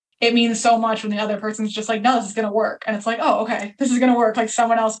it means so much when the other person's just like, no, this is going to work. And it's like, oh, okay, this is going to work. Like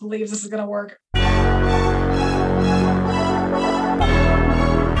someone else believes this is going to work.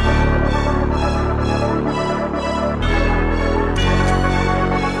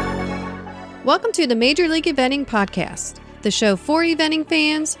 Welcome to the Major League Eventing Podcast, the show for eventing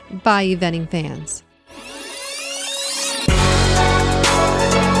fans by eventing fans.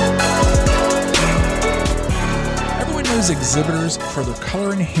 Everyone knows Exhibitors for their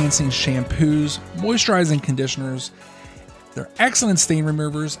color-enhancing shampoos, moisturizing conditioners, their excellent stain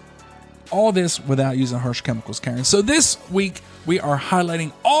removers, all this without using harsh chemicals, Karen. So this week, we are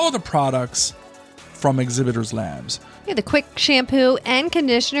highlighting all the products from Exhibitors Labs. Yeah, the Quick Shampoo and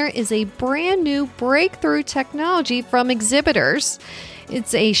Conditioner is a brand new breakthrough technology from Exhibitors.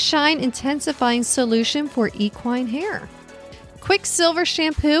 It's a shine intensifying solution for equine hair. Quicksilver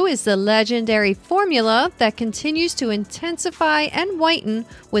Shampoo is the legendary formula that continues to intensify and whiten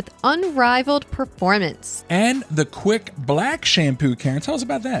with unrivaled performance. And the Quick Black Shampoo, Karen, tell us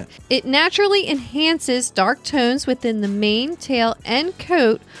about that. It naturally enhances dark tones within the mane, tail, and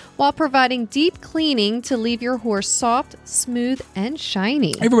coat while providing deep cleaning to leave your horse soft, smooth, and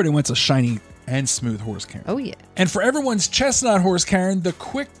shiny. Everybody wants a shiny and smooth horse, Karen. Oh, yeah. And for everyone's chestnut horse, Karen, the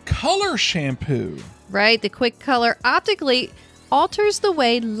Quick Color Shampoo. Right, the Quick Color optically alters the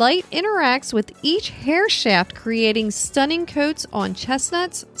way light interacts with each hair shaft, creating stunning coats on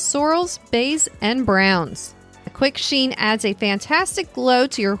chestnuts, sorrels, bays, and browns. The Quick Sheen adds a fantastic glow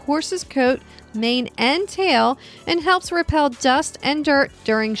to your horse's coat, mane, and tail, and helps repel dust and dirt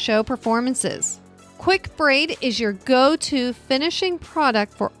during show performances. Quick Braid is your go-to finishing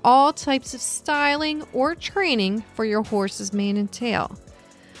product for all types of styling or training for your horse's mane and tail.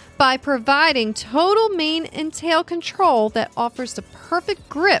 By providing total mane and tail control that offers the perfect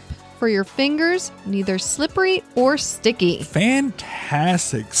grip for your fingers, neither slippery or sticky.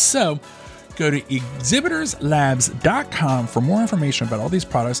 Fantastic. So go to exhibitorslabs.com for more information about all these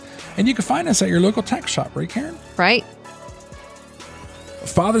products, and you can find us at your local tech shop, right, Karen? Right.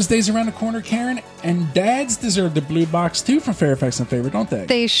 Father's Day's around the corner, Karen, and dads deserve the blue box too from Fairfax and Favor, don't they?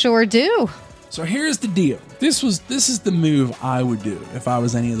 They sure do. So here's the deal. This is the move I would do if I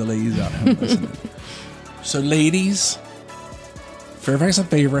was any of the ladies out here listening. So ladies, Fairfax and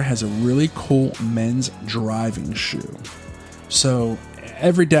Favor has a really cool men's driving shoe. So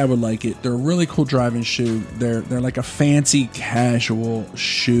every dad would like it. They're a really cool driving shoe. They're like a fancy casual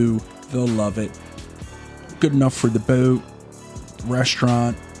shoe. They'll love it. Good enough for the boat,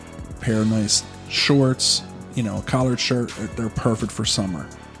 restaurant, pair of nice shorts, a collared shirt. They're perfect for summer.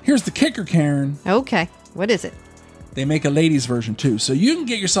 Here's the kicker, Karen. Okay, what is it? They make a ladies version too. So you can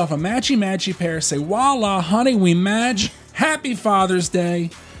get yourself a matchy pair. Say, voila, honey, we match. Happy Father's Day.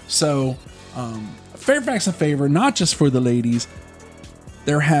 So Fairfax and Favor, not just for the ladies.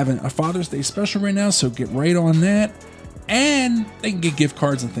 They're having a Father's Day special right now, so get right on that. And they can get gift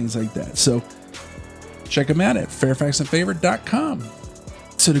cards and things like that. So check them out at fairfaxandfavor.com.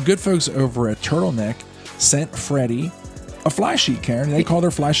 So the good folks over at Turtleneck sent Freddie a fly sheet, Karen. They call their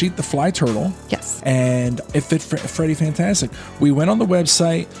fly sheet the Fly Turtle. Yes. And it fit Freddie fantastic. We went on the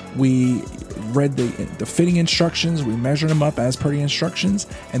website. We read the fitting instructions. We measured him up as per the instructions.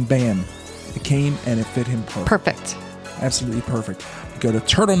 And bam, it came and it fit him Perfect. Absolutely perfect. Go to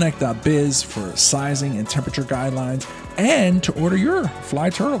turtleneck.biz for sizing and temperature guidelines and to order your Fly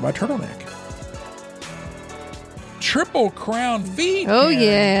Turtle by Turtleneck. Triple Crown Feed. Oh, Karen.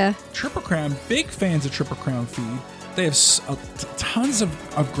 yeah. Triple Crown. Big fans of Triple Crown Feed. They have tons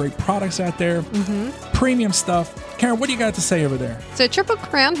of great products out there. Mm-hmm. Premium stuff. Karen, what do you got to say over there? So Triple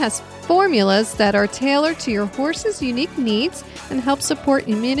Crown has formulas that are tailored to your horse's unique needs and help support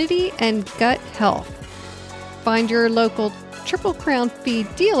immunity and gut health. Find your local Triple Crown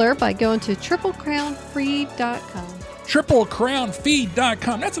Feed dealer by going to triplecrownfeed.com.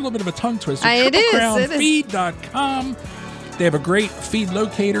 Triplecrownfeed.com. That's a little bit of a tongue twister. It is. Triplecrownfeed.com. They have a great feed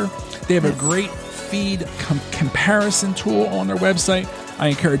locator. They have a great feed comparison tool on their website. I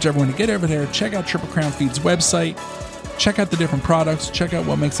encourage everyone to get over there, check out Triple Crown Feed's website, check out the different products, check out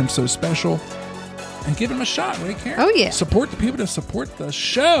what makes them so special, and give them a shot, right, Karen? Oh, yeah. Support the people that support the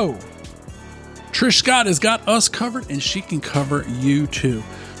show. Trish Scott has got us covered, and she can cover you too.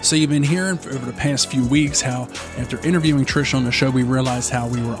 So you've been hearing over the past few weeks how after interviewing Trish on the show, we realized how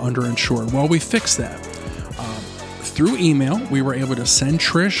we were underinsured. Well, we fixed that. Through email, we were able to send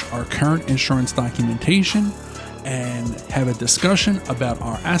Trish our current insurance documentation and have a discussion about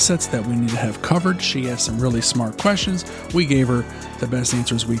our assets that we need to have covered. She asked some really smart questions. We gave her the best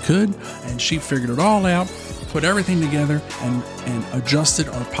answers we could, and she figured it all out. put everything together and adjusted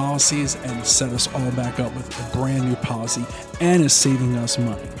our policies and set us all back up with a brand new policy and is saving us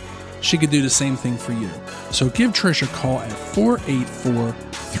money. She could do the same thing for you. So give Trish a call at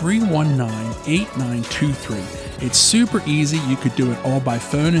 484-319-8923. It's super easy. You could do it all by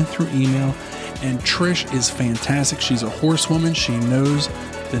phone and through email. And Trish is fantastic. She's a horsewoman. She knows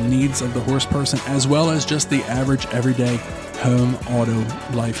the needs of the horse person as well as just the average everyday home, auto,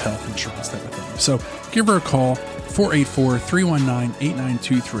 life, health insurance type of thing. So give her a call,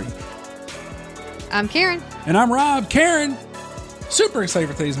 484-319-8923. I'm Karen. And I'm Rob. Karen, super excited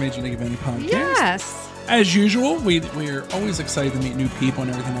for today's Major League Eventing podcast. Yes. As usual, we're always excited to meet new people and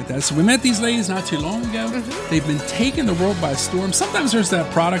everything like that. So we met these ladies not too long ago. They've been taking the world by storm. Sometimes there's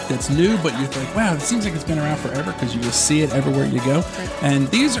that product that's new, but you're like, wow, it seems like it's been around forever because you just see it everywhere you go. Right. And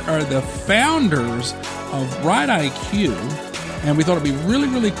these are the founders of Ride IQ. And we thought it'd be really,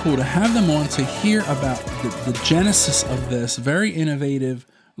 really cool to have them on to hear about the genesis of this very innovative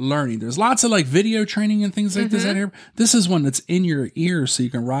learning. There's lots of like video training and things like this out here. This is one that's in your ears so you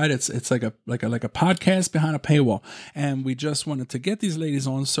can ride. It's like a podcast behind a paywall. And we just wanted to get these ladies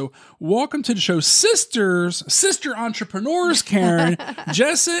on. So welcome to the show, sister entrepreneurs, Karen,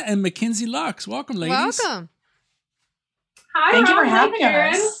 Jessa, and McKinsey Lux. Welcome, ladies. Welcome. Hi, Thank you for Rob. Hi, having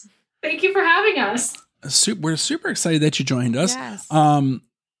Karen. us. Thank you for having us. We're super excited that you joined us. Yes.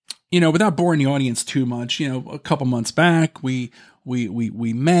 Without boring the audience too much, a couple months back, we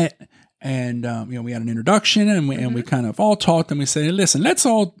met and, we had an introduction and we kind of all talked and we said, hey, listen, let's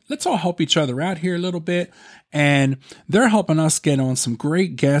all help each other out here a little bit. And they're helping us get on some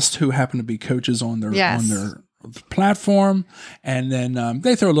great guests who happen to be coaches on their platform. And then,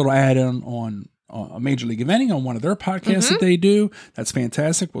 they throw a little ad on Major League Eventing on one of their podcasts that they do. That's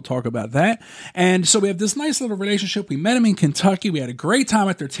fantastic. We'll talk about that. And so we have this nice little relationship. We met them in Kentucky. We had a great time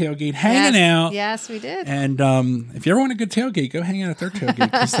at their tailgate, hanging out. Yes, we did. And if you ever want a good tailgate, go hang out at their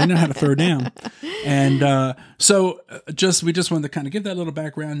tailgate because they know how to throw down. And we just wanted to kind of give that little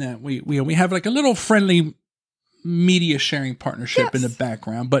background that we have like a little friendly media sharing partnership in the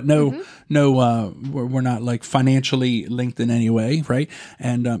background, but we're not like financially linked in any way, right?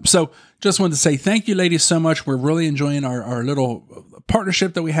 And so just wanted to say thank you, ladies, so much. We're really enjoying our little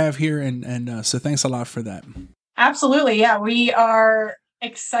partnership that we have here, and so thanks a lot for that. Absolutely, yeah, we are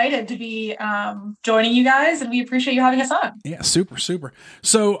excited to be joining you guys, and we appreciate you having us on. Yeah, super.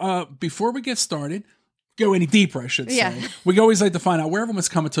 So before we get started, go any deeper, I should say. Yeah. We always like to find out where everyone's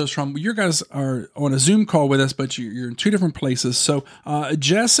coming to us from. You guys are on a Zoom call with us, but you're in two different places. So,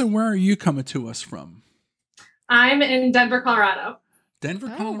 Jessa, where are you coming to us from? I'm in Denver, Colorado.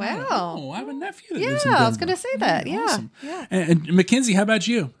 Denver, Colorado. Wow. Oh, I have a nephew that lives in Yeah, Denver. I was going to say that. Yeah. Awesome. Yeah. And McKinsey, how about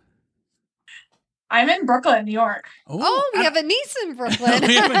you? I'm in Brooklyn, New York. Oh, we have a niece in Brooklyn.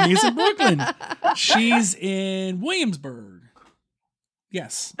 We have a niece in Brooklyn. She's in Williamsburg.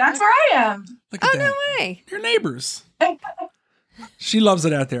 Yes. That's where I am. Look at that. No way. You're neighbors. She loves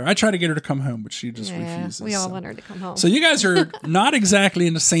it out there. I try to get her to come home, but she just refuses. We all want her to come home. So you guys are not exactly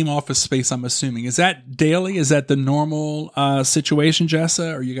in the same office space, I'm assuming. Is that daily? Is that the normal situation,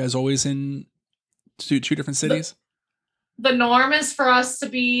 Jessa? Are you guys always in two different cities? The norm is for us to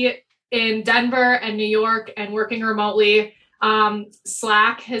be in Denver and New York and working remotely.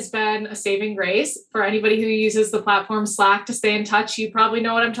 Slack has been a saving grace for anybody who uses the platform Slack to stay in touch. You probably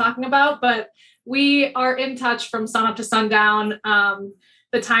know what I'm talking about, but we are in touch from sun up to sundown.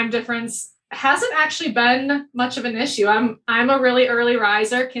 The time difference hasn't actually been much of an issue. I'm a really early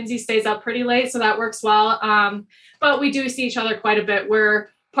riser. Kinsey stays up pretty late, so that works well. But we do see each other quite a bit. We're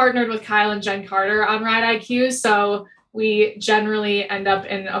partnered with Kyle and Jen Carter on Ride IQ, so we generally end up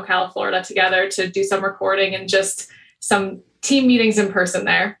in Ocala, Florida together to do some recording and just some team meetings in person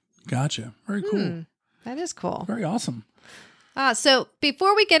there. Gotcha. Very cool. That is cool. Very awesome. So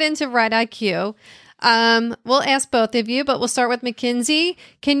before we get into Ride IQ, we'll ask both of you, but we'll start with McKinsey.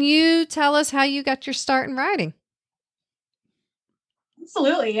 Can you tell us how you got your start in riding?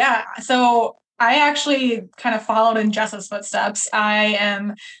 Absolutely, yeah. So I actually kind of followed in Jessa's footsteps. I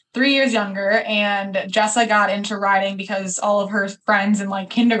am 3 years younger, and Jessa got into riding because all of her friends in like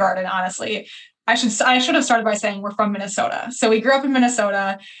kindergarten, honestly. I should have started by saying we're from Minnesota. So we grew up in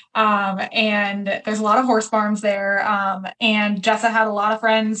Minnesota, and there's a lot of horse farms there. And Jessa had a lot of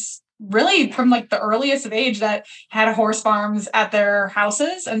friends really from like the earliest of age that had horse farms at their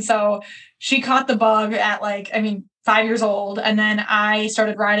houses. And so she caught the bug at 5 years old. And then I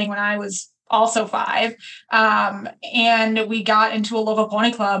started riding when I was also 5. And we got into a local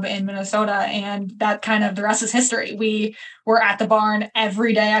pony club in Minnesota, and that kind of the rest is history. We were at the barn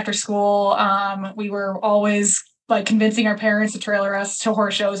every day after school. We were always like convincing our parents to trailer us to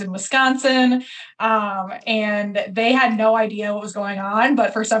horse shows in Wisconsin. And they had no idea what was going on,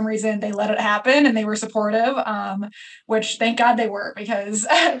 but for some reason they let it happen and they were supportive, which thank God they were, because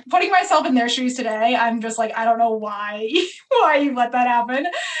putting myself in their shoes today, I'm just like, I don't know why you let that happen.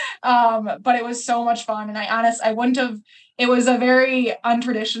 But it was so much fun. And I wouldn't have, it was a very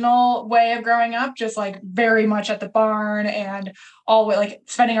untraditional way of growing up, just like very much at the barn and all like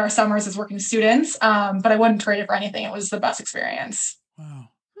spending our summers as working students. But I wouldn't trade it for anything. It was the best experience. Wow.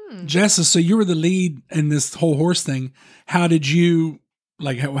 Jessa, so you were the lead in this whole horse thing. How did you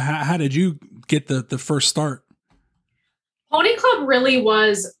how did you get the first start? Pony Club really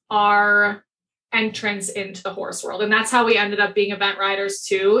was our entrance into the horse world. And that's how we ended up being event riders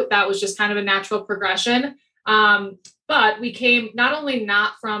too. That was just kind of a natural progression. But we came not only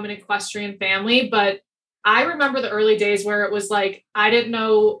not from an equestrian family, but I remember the early days where it was like, I didn't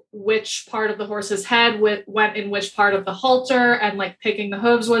know which part of the horse's head went in which part of the halter, and like picking the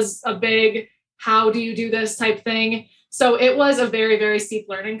hooves was a big, how do you do this type thing. So it was a very, very steep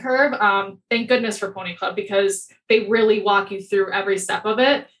learning curve. Thank goodness for Pony Club, because they really walk you through every step of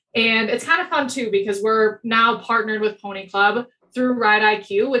it. And it's kind of fun too, because we're now partnered with Pony Club through Ride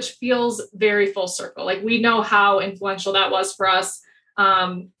IQ, which feels very full circle. Like we know how influential that was for us.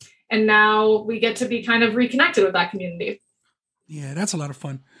 And now we get to be kind of reconnected with that community. Yeah, that's a lot of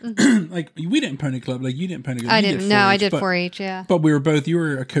fun. Mm-hmm. Like we didn't Pony Club, like you didn't Pony Club. I didn't. No, I did 4-H. Yeah, but we were both. You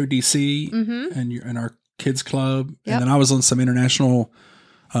were a co-DC, and you're in our kids club, and then I was on some international.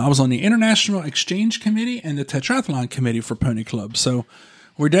 I was on the international exchange committee and the tetrathlon committee for Pony Club. So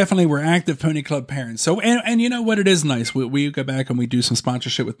we're active Pony Club parents. So and you know what, it is nice. We go back and we do some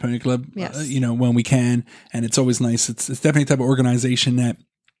sponsorship with Pony Club. Yes. When we can, and it's always nice. It's definitely the type of organization that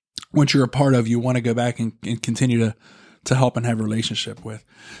once you're a part of, you want to go back and continue to help and have a relationship with.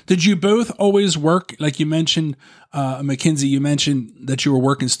 Did you both always work, like you mentioned, McKinsey, you mentioned that you were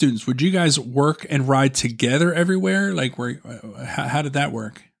working students. Would you guys work and ride together everywhere? Like how did that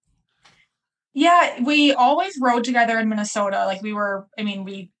work? Yeah, we always rode together in Minnesota. Like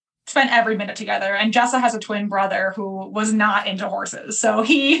we spent every minute together. And Jessa has a twin brother who was not into horses. So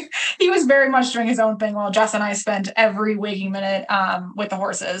he was very much doing his own thing, while Jessa and I spent every waking minute with the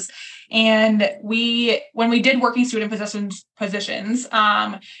horses. And when we did working student positions,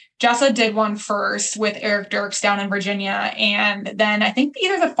 Jessa did one first with Eric Dirks down in Virginia. And then I think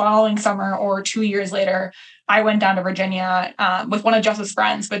either the following summer or 2 years later, I went down to Virginia with one of Jessa's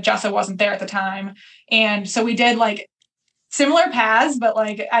friends, but Jessa wasn't there at the time. And so we did like similar paths, but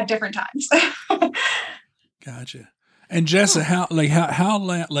like at different times. Gotcha. And Jessa, how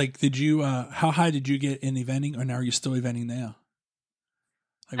high did you get in eventing, or now are you still eventing now?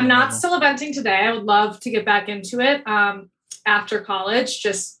 I'm not still eventing today. I would love to get back into it after college.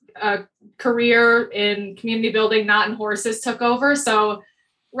 Just a career in community building, not in horses, took over. So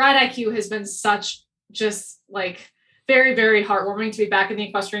Ride IQ has been such just like very, very heartwarming to be back in the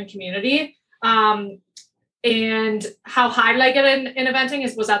equestrian community. And how high did I get in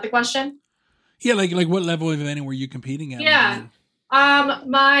eventing? Was that the question? Yeah, like what level of eventing were you competing at? Yeah.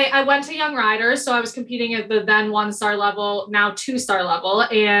 I went to Young Riders, so I was competing at the then 1-star level, now 2-star level,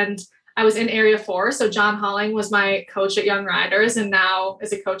 and I was in Area 4. So John Halling was my coach at Young Riders, and now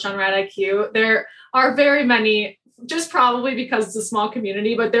is a coach on Ride IQ. There are very many, just probably because it's a small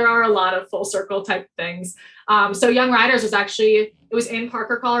community, but there are a lot of full circle type things. So Young Riders it was in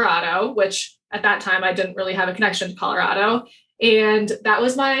Parker, Colorado, which at that time I didn't really have a connection to Colorado. And that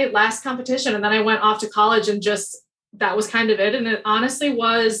was my last competition. And then I went off to college, and that was kind of it. And it honestly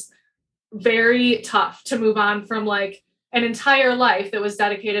was very tough to move on from like an entire life that was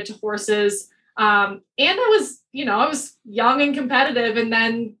dedicated to horses. And I was young and competitive, and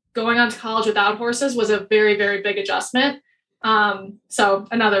then going on to college without horses was a very, very big adjustment. So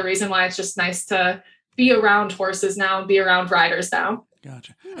another reason why it's just nice to be around horses now and be around riders now.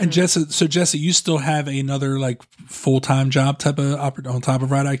 Gotcha. And Jessa, you still have another like full-time job type of on top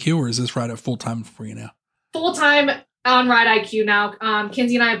of Ride IQ, or is this Ride full-time for you now? Full-time on Ride IQ now.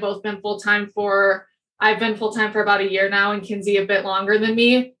 Kinsey and I have both been full-time I've been full-time for about a year now, and Kinsey a bit longer than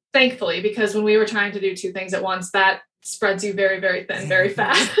me, thankfully, because when we were trying to do two things at once, that spreads you very, very thin, very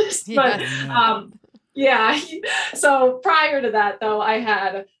fast. But so prior to that though, I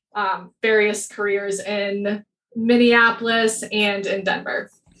had various careers in Minneapolis and in Denver.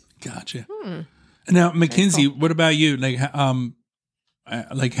 Gotcha. Now, McKinsey, cool. What about you?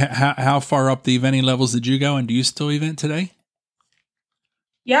 How far up the eventing levels did you go, and do you still event today?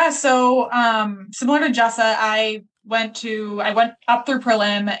 Yeah, so similar to Jessa, I I went up through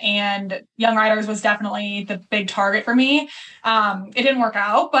prelim, and Young Riders was definitely the big target for me. It didn't work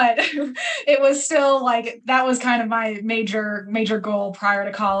out, but it was still like, that was kind of my major goal prior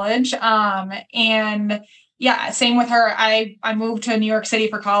to college. And yeah, same with her. I moved to New York City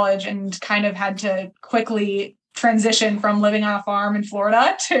for college and kind of had to quickly transition from living on a farm in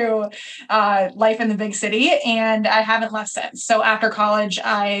Florida to life in the big city. And I haven't left since. So after college,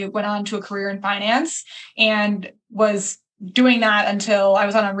 I went on to a career in finance and was doing that until I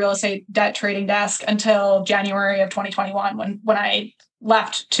was on a real estate debt trading desk until January of 2021 when I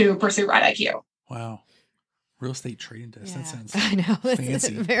left to pursue Ride IQ. Wow. Real estate trading desk. Yeah. That sounds I know. fancy. It's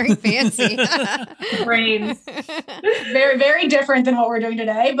very fancy. Brains. Very, very different than what we're doing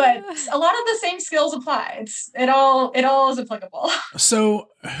today, but a lot of the same skills apply. It all is applicable. So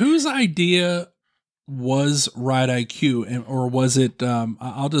whose idea was Ride IQ, or was it,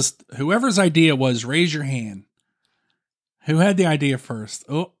 whoever's idea was, raise your hand. Who had the idea first?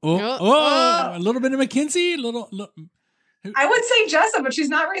 A little bit of McKinsey, I would say Jessa, but she's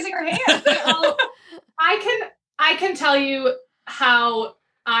not raising her hand. Well, I can tell you how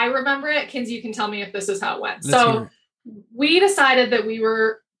I remember it. Kinsey, you can tell me if this is how it went. We decided that we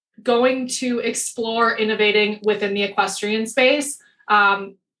were going to explore innovating within the equestrian space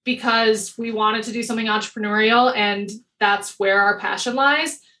because we wanted to do something entrepreneurial, and that's where our passion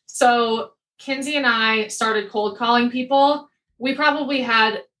lies. So Kinsey and I started cold calling people. We probably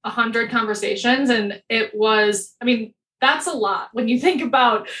had 100 conversations, and it was, that's a lot when you think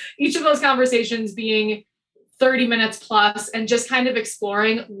about each of those conversations being 30 minutes plus, and just kind of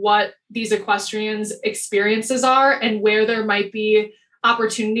exploring what these equestrians' experiences are and where there might be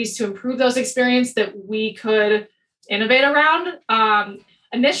opportunities to improve those experiences that we could innovate around.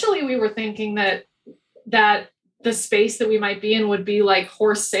 Initially, we were thinking that the space that we might be in would be like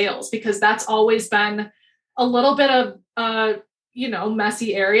horse sales, because that's always been a little bit of a,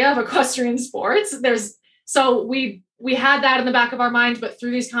 messy area of equestrian sports. So we had that in the back of our mind, but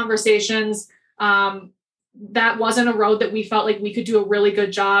through these conversations, that wasn't a road that we felt like we could do a really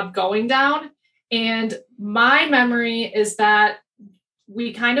good job going down. And my memory is that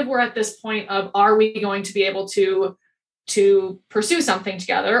we kind of were at this point of, are we going to be able to pursue something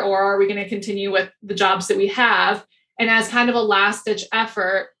together, or are we going to continue with the jobs that we have? And as kind of a last ditch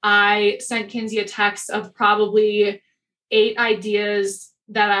effort, I sent Kinsey a text of probably 8 ideas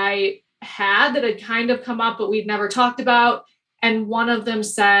that I had kind of come up, but we'd never talked about. And one of them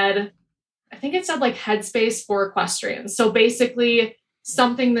said, I think it said like headspace for equestrians. So basically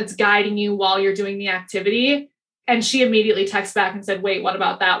something that's guiding you while you're doing the activity. And she immediately texted back and said, wait, what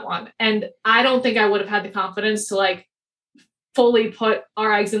about that one? And I don't think I would have had the confidence to like fully put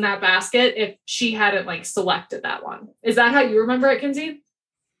our eggs in that basket if she hadn't like selected that one. Is that how you remember it, Kinsey?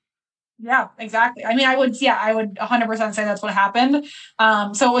 Yeah, exactly. I would 100% say that's what happened.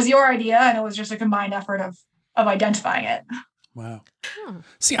 So it was your idea, and it was just a combined effort of identifying it. Wow.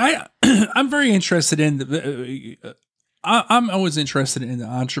 See, I'm very interested in I'm always interested in the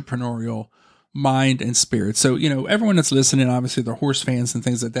entrepreneurial mind and spirit. So, everyone that's listening, obviously they're horse fans and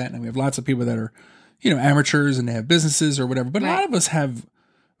things like that. And we have lots of people that are, amateurs and they have businesses or whatever, but a lot of us have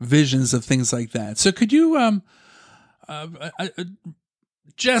visions of things like that. So could you,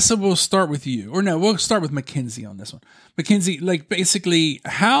 Jessa, we'll start with you, or no, we'll start with McKinsey on this one. McKinsey, like basically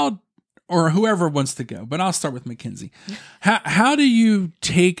or whoever wants to go, but I'll start with McKinsey. How do you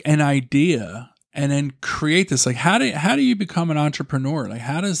take an idea and then create this? Like, how do you become an entrepreneur? Like,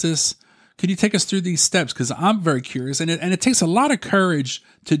 how does this, could you take us through these steps? Cause I'm very curious, and it takes a lot of courage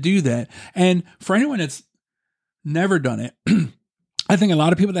to do that. And for anyone that's never done it, I think a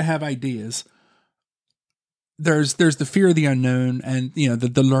lot of people that have ideas, there's the fear of the unknown, and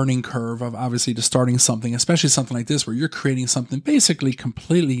the learning curve of obviously just starting something, especially something like this where you're creating something basically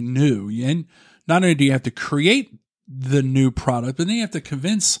completely new. And not only do you have to create the new product, but then you have to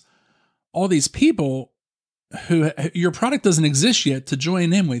convince all these people who your product doesn't exist yet to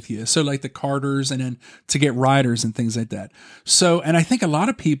join in with you. So like the carters, and then to get riders and things like that. So, and I think a lot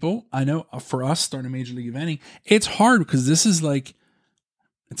of people, I know for us starting Major League Eventing, it's hard because this is like,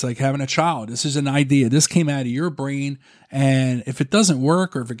 it's like having a child. This is an idea. This came out of your brain. And if it doesn't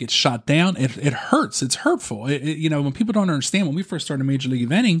work, or if it gets shot down, it hurts. It's hurtful. When people don't understand, when we first started Major League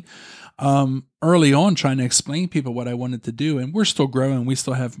Eventing, early on trying to explain to people what I wanted to do, and we're still growing. We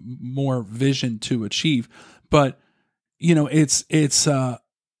still have more vision to achieve, but it's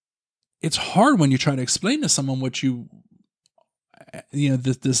hard when you try to explain to someone what you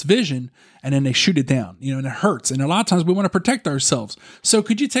this vision, and then they shoot it down, and it hurts. And a lot of times we want to protect ourselves. So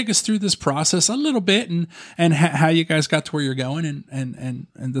could you take us through this process a little bit and how you guys got to where you're going and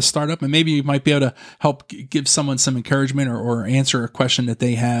the startup, and maybe you might be able to help give someone some encouragement or answer a question that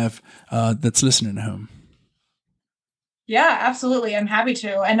they have that's listening at home. Yeah, absolutely. I'm happy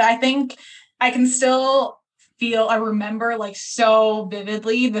to. And I think I can still I remember like so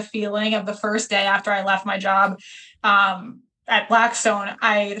vividly the feeling of the first day after I left my job at Blackstone.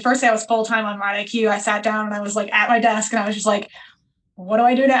 The first day I was full-time on RideIQ, I sat down and I was like at my desk and I was just like, what do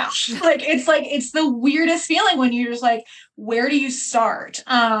I do now? It's the weirdest feeling when you're just like, where do you start?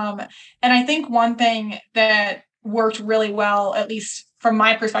 And I think one thing that worked really well, at least from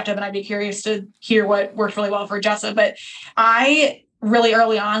my perspective, and I'd be curious to hear what worked really well for Jessa, but I really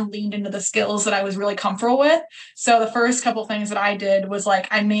early on leaned into the skills that I was really comfortable with. So the first couple things that I did was like,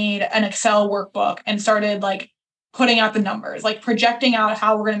 I made an Excel workbook and started like putting out the numbers, like projecting out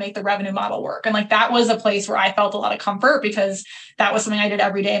how we're going to make the revenue model work. And like, that was a place where I felt a lot of comfort because that was something I did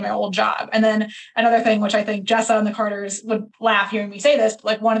every day in my old job. And then another thing, which I think Jessa and the Carters would laugh hearing me say this, but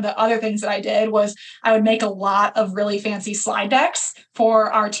like one of the other things that I did was I would make a lot of really fancy slide decks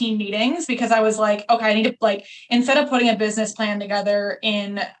for our team meetings, because I was like, okay, I need to like, instead of putting a business plan together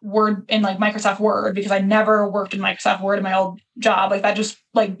in Word, in like Microsoft Word, because I never worked in Microsoft Word in my old job, like that just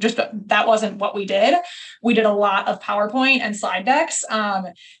that wasn't what we did. We did a lot of PowerPoint and slide decks.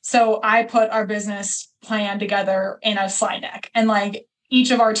 So I put our business plan together in a slide deck, and like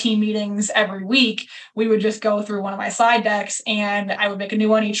each of our team meetings every week, we would just go through one of my slide decks, and I would make a new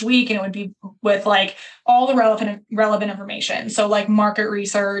one each week, and it would be with like all the relevant information. So like market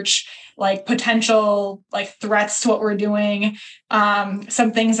research, like potential like threats to what we're doing,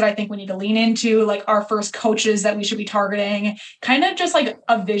 some things that I think we need to lean into, like our first coaches that we should be targeting, kind of just like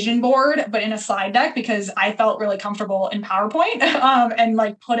a vision board, but in a slide deck, because I felt really comfortable in PowerPoint and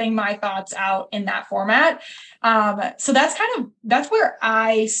like putting my thoughts out in that format. So that's where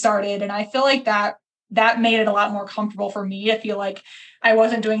I started. And I feel like that made it a lot more comfortable for me to feel like I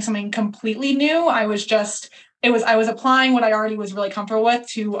wasn't doing something completely new. I was applying what I already was really comfortable with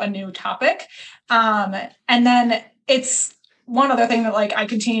to a new topic. And then it's one other thing that like I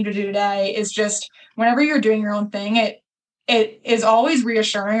continue to do today is just whenever you're doing your own thing, it is always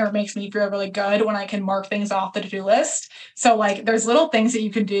reassuring, or it makes me feel really good when I can mark things off the to-do list. So like there's little things that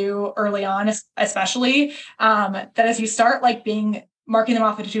you can do early on, especially that as you start like marking them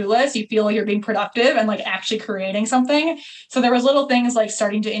off the to-do list, you feel like you're being productive and like actually creating something. So there was little things like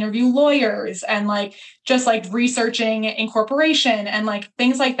starting to interview lawyers and like just like researching incorporation and like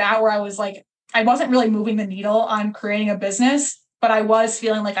things like that, where I was like, I wasn't really moving the needle on creating a business, but I was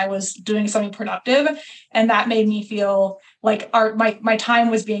feeling like I was doing something productive. And that made me feel like my time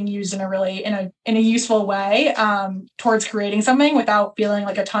was being used in a useful way towards creating something without feeling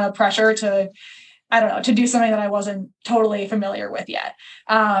like a ton of pressure to do something that I wasn't totally familiar with yet.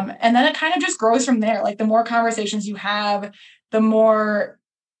 And then it kind of just grows from there. Like the more conversations you have, the more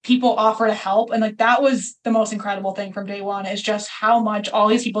people offer to help. And like, that was the most incredible thing from day one, is just how much all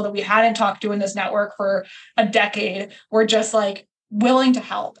these people that we hadn't talked to in this network for a decade were just like willing to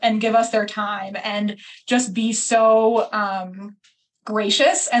help and give us their time and just be so,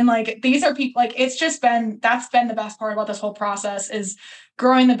 gracious. And like, these are people, like, that's been the best part about this whole process, is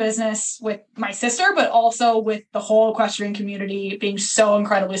growing the business with my sister, but also with the whole equestrian community being so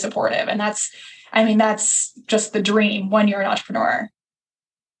incredibly supportive. And that's just the dream when you're an entrepreneur.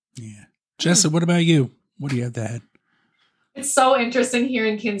 Yeah. Jessa, what about you? What do you have to add? It's so interesting here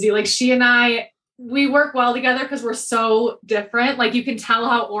in Kinsey. Like she and I, we work well together because we're so different. Like you can tell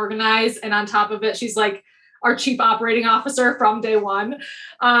how organized, and on top of it, she's like our chief operating officer from day one.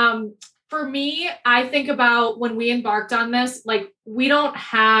 For me, I think about when we embarked on this, like we don't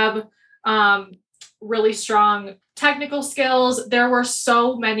have really strong technical skills. There were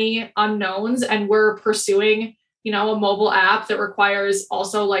so many unknowns, and we're pursuing, a mobile app that requires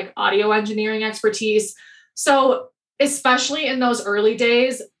also like audio engineering expertise. So especially in those early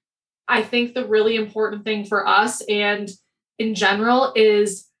days, I think the really important thing for us and in general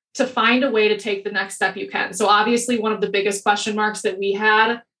is to find a way to take the next step you can. So obviously one of the biggest question marks that we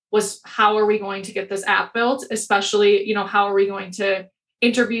had was, how are we going to get this app built? Especially, how are we going to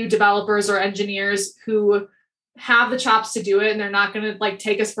interview developers or engineers who have the chops to do it, and they're not going to like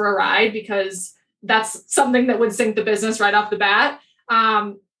take us for a ride, because that's something that would sink the business right off the bat.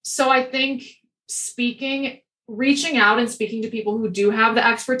 So I think reaching out and speaking to people who do have the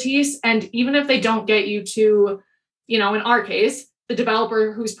expertise, and even if they don't get you to, in our case, the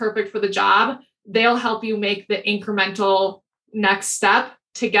developer who's perfect for the job, they'll help you make the incremental next step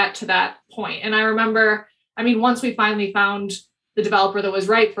to get to that point. And I remember, once we finally found the developer that was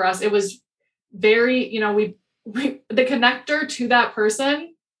right for us. It was very, we the connector to that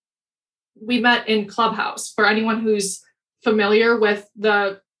person, we met in Clubhouse. For anyone who's familiar with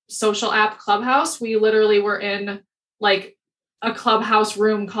the social app Clubhouse, we literally were in like a Clubhouse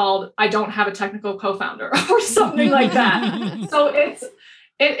room called I Don't Have a Technical Co-Founder or something like that. So it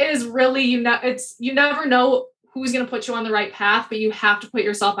is really, you never know who's going to put you on the right path, but you have to put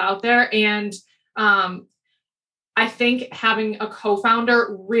yourself out there. And I think having a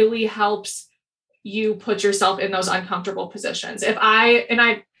co-founder really helps you put yourself in those uncomfortable positions.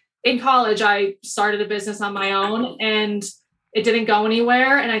 In college, I started a business on my own and it didn't go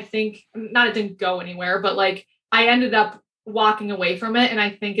anywhere. And I think it didn't go anywhere, but like I ended up walking away from it. And I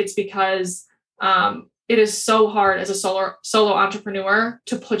think it's because it is so hard as a solo entrepreneur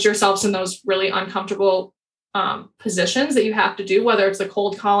to put yourselves in those really uncomfortable positions that you have to do, whether it's the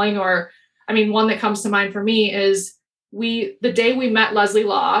cold calling or, one that comes to mind for me is the day we met Leslie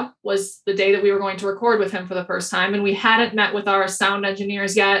Law was the day that we were going to record with him for the first time. And we hadn't met with our sound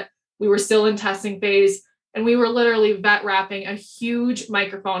engineers yet. We were still in testing phase. And we were literally vet wrapping a huge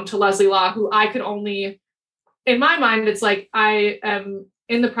microphone to Leslie Law, who I could only, in my mind, it's like I am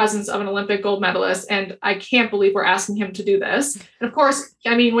in the presence of an Olympic gold medalist. And I can't believe we're asking him to do this. And of course,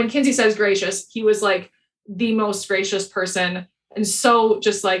 when Kinsey says gracious, he was like the most gracious person. And so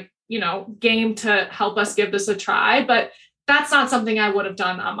just like, game to help us give this a try, but that's not something I would have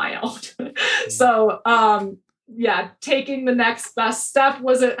done on my own. So, taking the next best step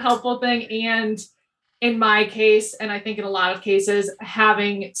was a helpful thing. And in my case, and I think in a lot of cases,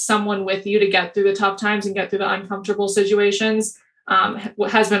 having someone with you to get through the tough times and get through the uncomfortable situations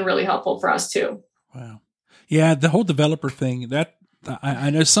has been really helpful for us too. Wow. Yeah. The whole developer thing that I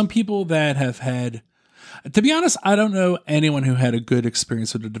know some people that have had, to be honest, I don't know anyone who had a good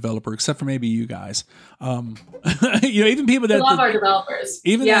experience with a developer except for maybe you guys. Even people that love our developers.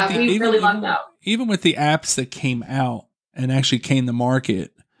 We really lucked out. Even with the apps that came out and actually came to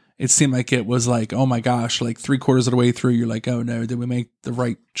market, it seemed like it was like, oh my gosh, like 3/4 of the way through, you're like, oh no, did we make the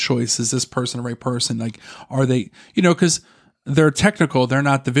right choice? Is this person the right person? Like, are they, because they're technical, they're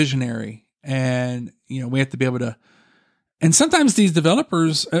not the visionary. And, we have to be able to. And sometimes these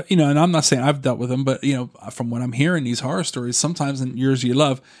developers, and I'm not saying I've dealt with them, but, from what I'm hearing, these horror stories, sometimes in Yours You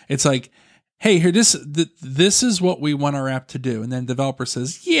Love, it's like, hey, here, this is what we want our app to do. And then the developer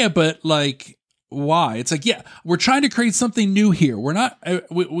says, yeah, but like, why? It's like, yeah, we're trying to create something new here. We're not,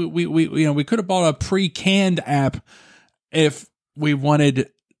 we could have bought a pre-canned app if we wanted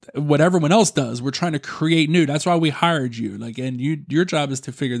what everyone else does. We're trying to create new. That's why we hired you. Like, and your job is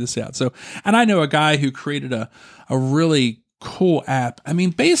to figure this out. So, and I know a guy who created a really cool app.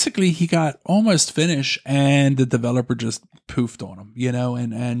 Basically he got almost finished and the developer just poofed on him,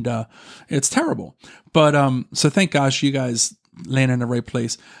 and it's terrible. But, so thank gosh you guys land in the right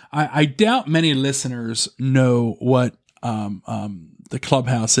place. I doubt many listeners know what, the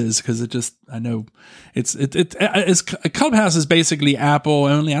Clubhouse is, because I know it's Clubhouse is basically Apple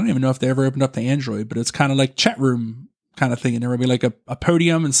only. I don't even know if they ever opened up to Android, but it's kind of like chat room kind of thing. And there will be like a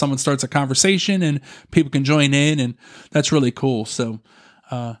podium and someone starts a conversation and people can join in, and that's really cool. So,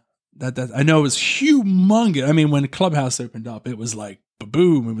 that I know it was humongous. When Clubhouse opened up, it was like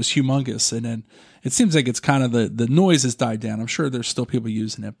boom, it was humongous. And then it seems like it's kind of the noise has died down. I'm sure there's still people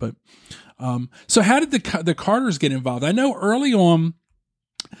using it, but, so how did the Carters get involved? I know early on,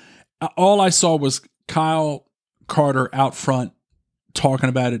 all I saw was Kyle Carter out front talking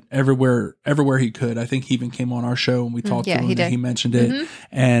about it everywhere he could. I think he even came on our show and we talked to him and he mentioned it. Mm-hmm.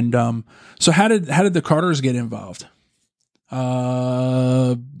 And so how did the Carters get involved?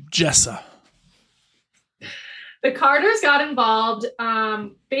 Jessa. The Carters got involved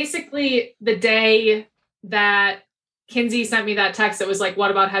basically the day that Kinsey sent me that text that was like,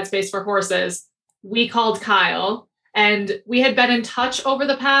 what about Headspace for Horses? We called Kyle. And we had been in touch over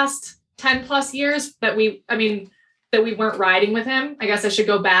the past 10 plus years that we weren't riding with him. I guess I should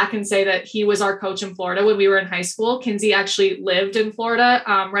go back and say that he was our coach in Florida when we were in high school. Kinsey actually lived in Florida,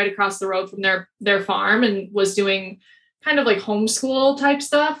 right across the road from their farm, and was doing kind of like homeschool type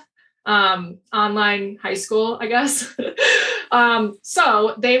stuff, online high school, I guess.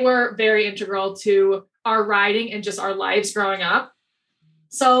 So they were very integral to our riding and just our lives growing up.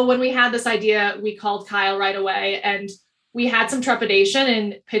 So when we had this idea, we called Kyle right away, and we had some trepidation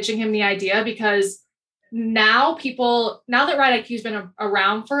in pitching him the idea, because now that Ride IQ's been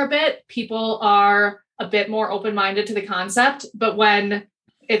around for a bit, people are a bit more open-minded to the concept. But when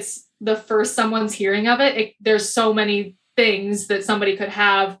it's the first someone's hearing of it, there's so many things that somebody could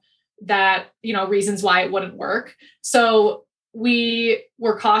have that, reasons why it wouldn't work. So we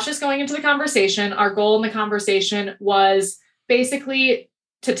were cautious going into the conversation. Our goal in the conversation was basically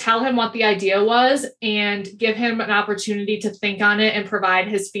to tell him what the idea was and give him an opportunity to think on it and provide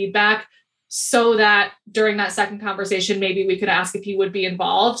his feedback so that during that second conversation, maybe we could ask if he would be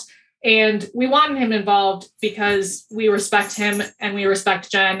involved. And we wanted him involved because we respect him and we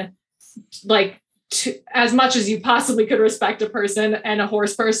respect Jen, like as much as you possibly could respect a person and a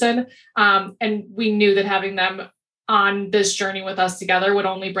horse person. And we knew that having them on this journey with us together would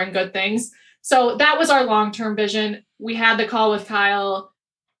only bring good things. So that was our long-term vision. We had the call with Kyle.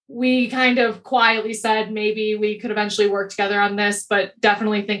 We kind of quietly said, maybe we could eventually work together on this, but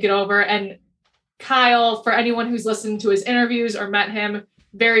definitely think it over. And Kyle, for anyone who's listened to his interviews or met him,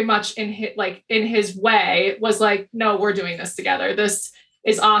 very much in his way was like, no, we're doing this together. This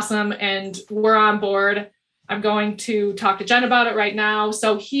is awesome. And we're on board. I'm going to talk to Jen about it right now.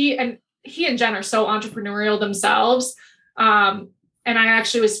 So he and Jen are so entrepreneurial themselves. And I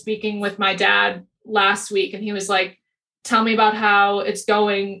actually was speaking with my dad last week and he was like, tell me about how it's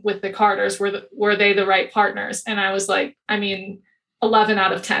going with the Carters. Were they the right partners? And I was like, 11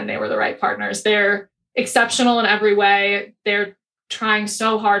 out of 10, they were the right partners. They're exceptional in every way. They're trying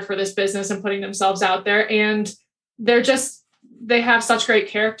so hard for this business and putting themselves out there. And they have such great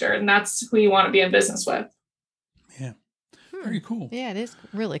character, and that's who you want to be in business with. Yeah. Very cool. Yeah, it is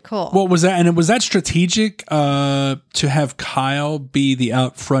really cool. What was that? And was that strategic to have Kyle be the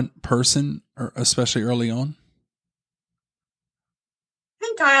out front person, or especially early on? I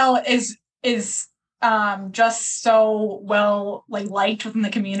think Kyle is just so well liked within the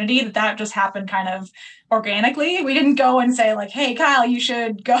community that just happened kind of organically. We didn't go and say like, hey Kyle, you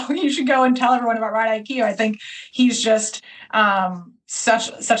should go and tell everyone about Ride IQ. I think he's just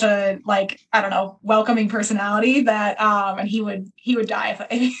such a welcoming personality that and he would die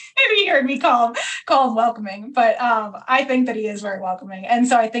if he heard me call him welcoming. But I think that he is very welcoming. And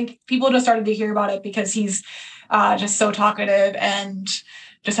so I think people just started to hear about it because he's just so talkative and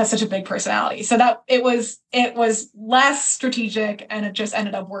just has such a big personality. So that it was less strategic, and it just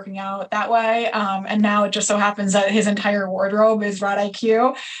ended up working out that way. And now it just so happens that his entire wardrobe is Ride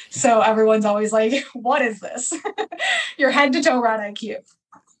IQ. So everyone's always like, what is this? Your head to toe Ride IQ.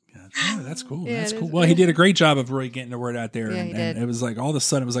 Yeah, that's cool. Yeah, that's cool. Well, he did a great job of really getting the word out there. Yeah, and it was like all of a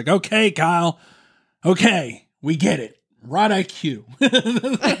sudden it was like, okay, Kyle, okay, we get it. Ride IQ.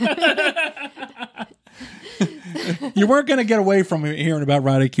 You weren't going to get away from hearing about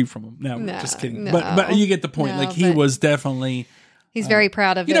Ride IQ from him. No, just kidding. No. But you get the point. No, he was definitely. He's very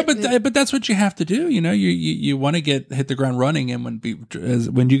proud of it. But that's what you have to do. You want to hit the ground running. And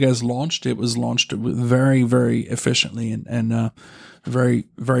when you guys launched, it was launched very, very efficiently and very,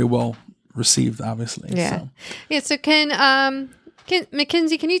 very well received, obviously. Yeah. So. Yeah. So can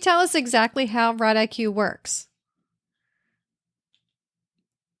McKinsey, can you tell us exactly how Ride IQ works?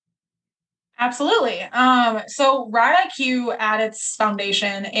 Absolutely. So Ride IQ at its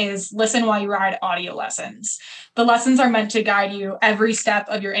foundation is listen while you ride audio lessons. The lessons are meant to guide you every step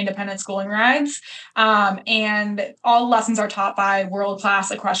of your independent schooling rides. And all lessons are taught by world-class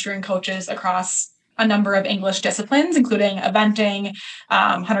equestrian coaches across a number of English disciplines, including eventing,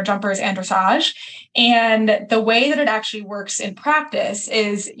 hunter jumpers, and dressage. And the way that it actually works in practice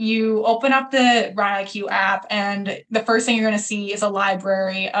is you open up the Ride IQ app, and the first thing you're going to see is a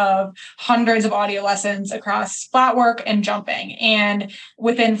library of hundreds of audio lessons across flat work and jumping. And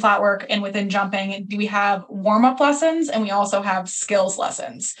within flat work and within jumping, we have warm-up lessons, and we also have skills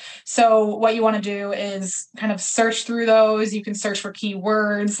lessons. So what you want to do is kind of search through those. You can search for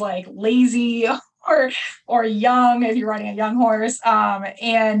keywords like lazy or young if you're riding a young horse,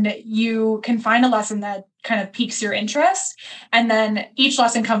 and you can find a lesson that kind of piques your interest. And then each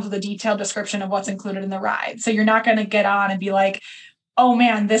lesson comes with a detailed description of what's included in the ride. So you're not going to get on and be like, oh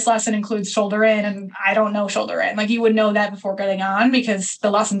man, this lesson includes shoulder in and I don't know shoulder in. Like you would know that before getting on because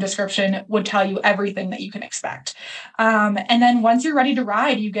the lesson description would tell you everything that you can expect. And then once you're ready to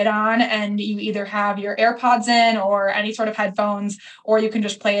ride, you get on and you either have your AirPods in or any sort of headphones, or you can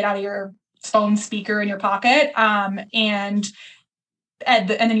just play it out of your phone speaker in your pocket, and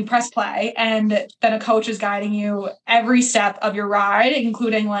then you press play, and then a coach is guiding you every step of your ride,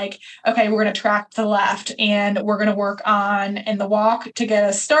 including like, okay, we're going to track to the left, and we're going to work on in the walk to get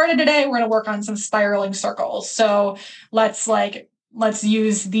us started today. We're going to work on some spiraling circles. So let's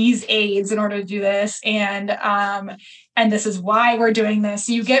use these aids in order to do this, and this is why we're doing this.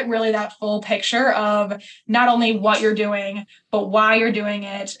 So you get really that full picture of not only what you're doing, but why you're doing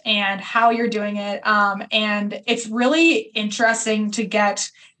it and how you're doing it. And it's really interesting to get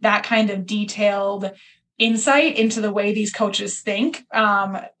that kind of detailed insight into the way these coaches think,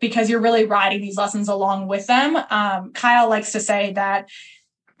 because you're really riding these lessons along with them. Kyle likes to say that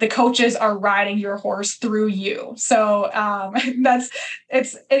the coaches are riding your horse through you. So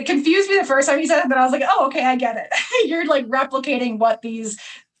it confused me the first time you said it, but I was like, oh, okay, I get it. You're like replicating what these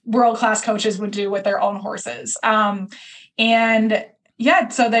world-class coaches would do with their own horses. And yeah,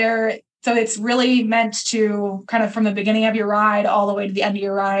 so it's really meant to kind of from the beginning of your ride all the way to the end of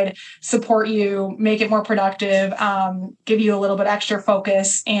your ride, support you, make it more productive, give you a little bit extra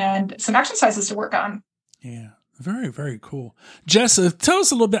focus and some exercises to work on. Yeah. Very, very cool. Jessa, tell us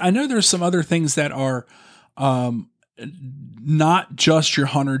a little bit. I know there's some other things that are not just your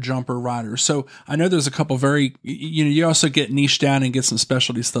hunter jumper riders. So I know there's a couple very, you also get niche down and get some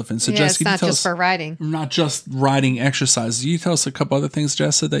specialty stuff in. So yeah, Jessa, it's not just for riding. Not just riding exercises. You tell us a couple other things,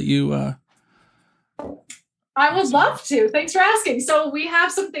 Jessa, that you... I would love to. Thanks for asking. So we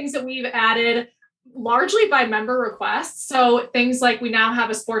have some things that we've added largely by member request. So things like we now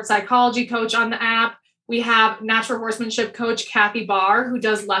have a sports psychology coach on the app. We have natural horsemanship coach Kathy Barr, who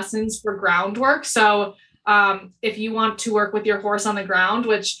does lessons for groundwork. So if you want to work with your horse on the ground,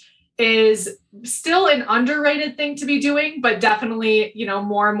 which is still an underrated thing to be doing, but definitely,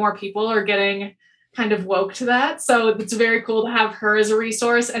 more and more people are getting kind of woke to that. So it's very cool to have her as a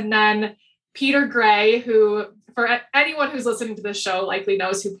resource. And then Peter Gray, who for anyone who's listening to this show likely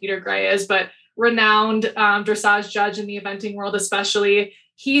knows who Peter Gray is, but renowned dressage judge in the eventing world, especially.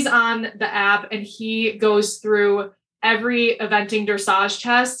 He's on the app and he goes through every eventing dressage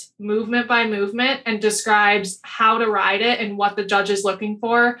test movement by movement and describes how to ride it and what the judge is looking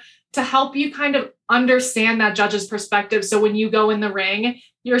for to help you kind of understand that judge's perspective. So when you go in the ring,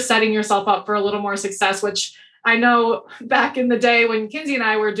 you're setting yourself up for a little more success, which I know back in the day when McKinsey and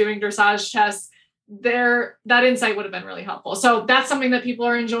I were doing dressage tests, that insight would have been really helpful. So that's something that people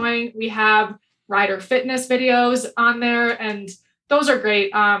are enjoying. We have rider fitness videos on there and those are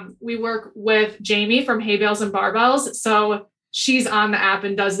great. We work with Jamie from Hay Bales and Barbells. So she's on the app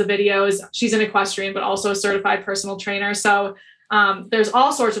and does the videos. She's an equestrian, but also a certified personal trainer. So there's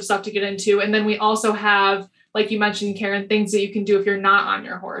all sorts of stuff to get into. And then we also have, like you mentioned, Karen, things that you can do if you're not on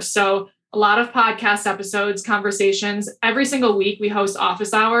your horse. So a lot of podcast episodes, conversations. Every single week we host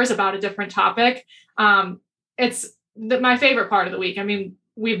office hours about a different topic. It's my favorite part of the week. I mean,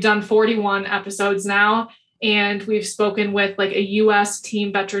 we've done 41 episodes now. And we've spoken with like a U.S.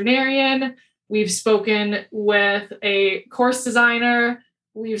 team veterinarian. We've spoken with a course designer.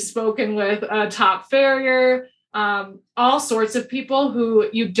 We've spoken with a top farrier, all sorts of people who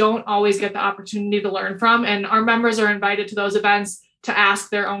you don't always get the opportunity to learn from. And our members are invited to those events to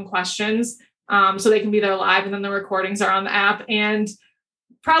ask their own questions so they can be there live. And then the recordings are on the app. And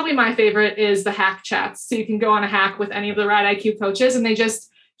probably my favorite is the hack chats. So you can go on a hack with any of the Ride IQ coaches and they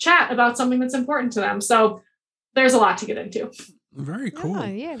just chat about something that's important to them. So there's a lot to get into. Very cool. Oh,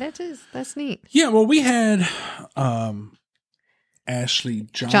 yeah, that's neat. Yeah, well, we had Ashley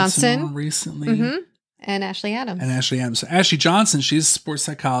Johnson on recently. Mm-hmm. And Ashley Adams. So Ashley Johnson, she's sports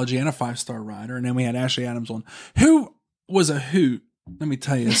psychology and a 5-star rider. And then we had Ashley Adams on, who was a hoot, let me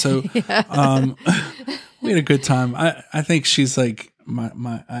tell you. So we had a good time. I think she's like,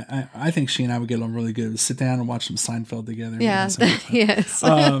 I think she and I would get along really good. Sit down and watch some Seinfeld together. Yeah. Yes.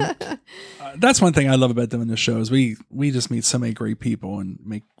 That's one thing I love about doing this show is we just meet so many great people and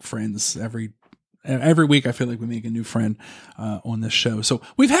make friends every week. I feel like we make a new friend on this show. So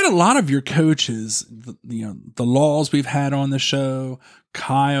we've had a lot of your coaches, the Laws we've had on the show.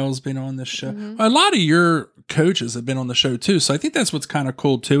 Kyle's been on the show. Mm-hmm. A lot of your coaches have been on the show too. So I think that's what's kind of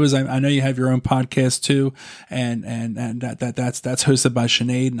cool too, is I know you have your own podcast too. And that's hosted by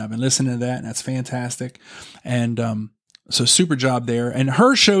Sinead, and I've been listening to that, and that's fantastic. And, so super job there. And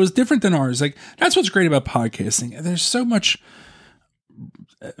her show is different than ours. Like that's what's great about podcasting. There's so much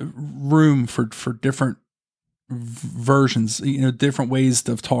room for different versions, different ways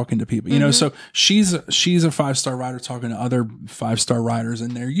of talking to people, Mm-hmm. so she's a 5-star rider talking to other 5-star riders,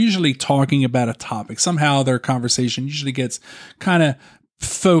 and they're usually talking about a topic. Somehow their conversation usually gets kind of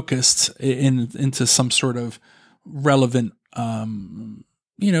focused into some sort of relevant,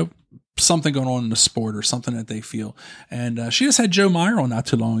 something going on in the sport or something that they feel. And she just had Joe Meyer on not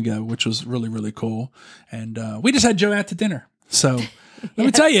too long ago, which was really, really cool. And we just had Joe out to dinner. So let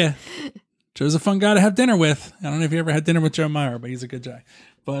me tell you, Joe's a fun guy to have dinner with. I don't know if you ever had dinner with Joe Meyer, but he's a good guy.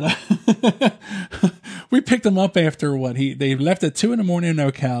 But we picked him up after they left at 2 a.m. in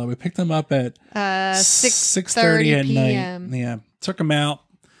Ocala. We picked him up at 6:30 at p.m. night. Yeah, took him out,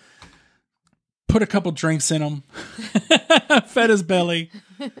 put a couple drinks in him, fed his belly,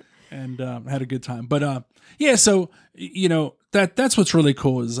 and had a good time. But so that's what's really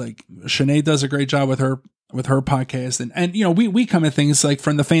cool is like Sinead does a great job with her with her podcast. And, you know, we come at things like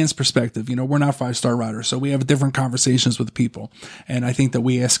from the fans' perspective. You know, we're not 5-star riders, so we have different conversations with people. And I think that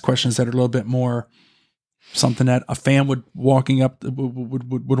we ask questions that are a little bit more something that a fan would walking up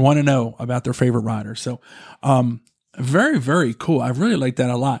would want to know about their favorite rider. So, very, very cool. I really like that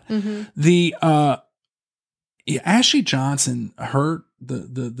a lot. Mm-hmm. The, Ashley Johnson,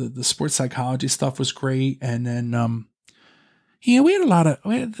 the sports psychology stuff was great. And then, we had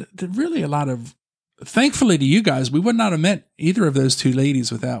really a lot of, thankfully to you guys, we would not have met either of those two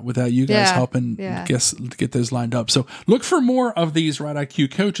ladies without you guys helping get those lined up. So look for more of these Ride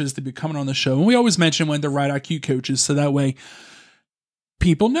IQ coaches to be coming on the show. And we always mention when they're Ride IQ coaches, so that way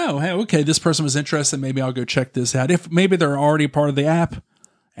people know, hey, okay, this person was interested. Maybe I'll go check this out. If maybe they're already part of the app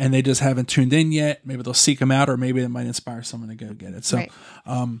and they just haven't tuned in yet, maybe they'll seek them out, or maybe it might inspire someone to go get it. So, right.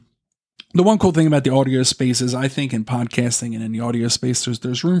 The one cool thing about the audio space is I think in podcasting and in the audio space,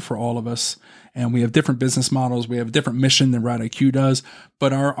 there's room for all of us, and we have different business models. We have a different mission than Ride IQ does,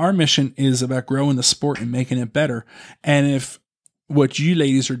 but our mission is about growing the sport and making it better. And if what you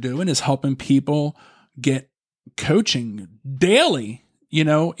ladies are doing is helping people get coaching daily, you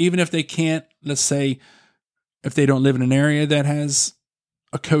know, even if they can't, let's say, if they don't live in an area that has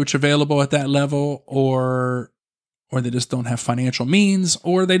a coach available at that level, or they just don't have financial means,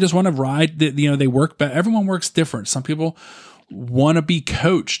 or they just want to ride, you know, they work, but everyone works different. Some people want to be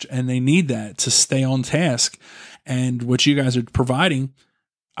coached and they need that to stay on task. And what you guys are providing,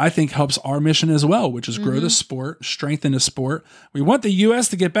 I think, helps our mission as well, which is grow the sport, strengthen the sport. We want the U.S.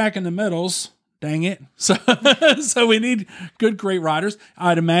 to get back in the medals. Dang it. So we need good, great riders.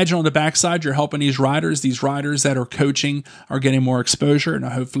 I'd imagine on the backside, you're helping these riders that are coaching are getting more exposure, and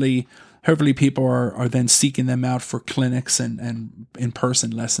hopefully people are then seeking them out for clinics and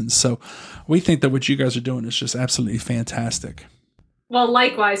in-person lessons. So we think that what you guys are doing is just absolutely fantastic. Well,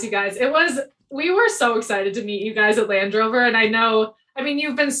 likewise, you guys. We were so excited to meet you guys at Land Rover. And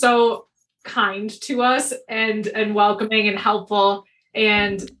you've been so kind to us and welcoming and helpful.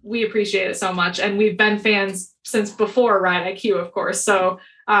 And we appreciate it so much. And we've been fans since before Ride IQ, of course. So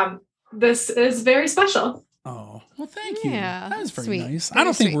this is very special. Oh, well, thank you. Yeah, that was very sweet. nice. Very I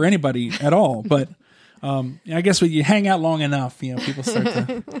don't think we're anybody at all, but I guess when you hang out long enough, you know, people start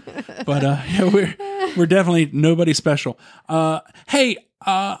to. But we're definitely nobody special. Hey,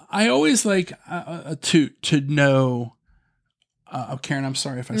 I always like to know. Karen, I'm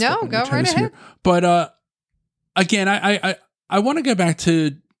sorry if I step on your toes right here, but again, I want to go back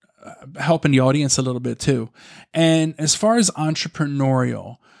to helping the audience a little bit too, and as far as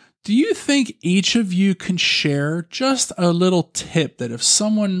entrepreneurial. Do you think each of you can share just a little tip that if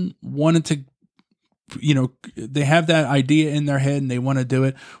someone wanted to, you know, they have that idea in their head and they want to do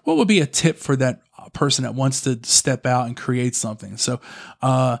it, what would be a tip for that person that wants to step out and create something? So,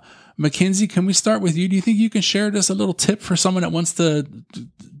 McKinsey, can we start with you? Do you think you can share just a little tip for someone that wants to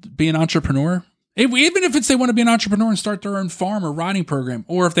be an entrepreneur? Even if they want to be an entrepreneur and start their own farm or riding program,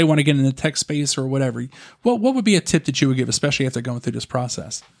 or if they want to get in the tech space or whatever, what would be a tip that you would give, especially after going through this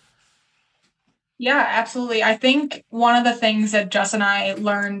process? Yeah, absolutely. I think one of the things that Jess and I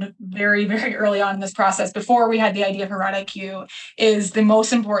learned very, very early on in this process, before we had the idea for Ride IQ, is the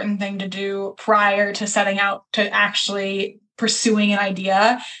most important thing to do prior to setting out to actually pursuing an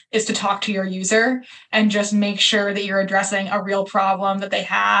idea is to talk to your user and just make sure that you're addressing a real problem that they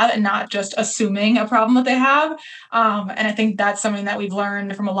have and not just assuming a problem that they have. And I think that's something that we've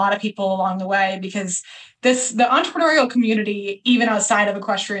learned from a lot of people along the way, because the entrepreneurial community, even outside of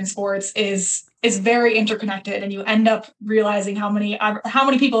equestrian sports, is very interconnected, and you end up realizing how many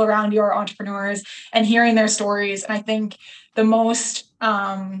people around you are entrepreneurs and hearing their stories. And I think the most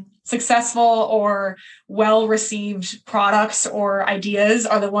successful or well-received products or ideas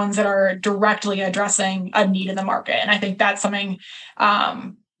are the ones that are directly addressing a need in the market. And I think that's something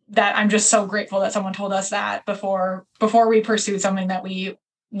that I'm just so grateful that someone told us that before we pursued something that we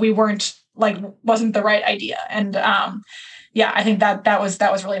weren't wasn't the right idea. And I think that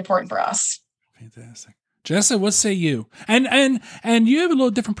was really important for us. Fantastic. Jessa, what say you? And you have a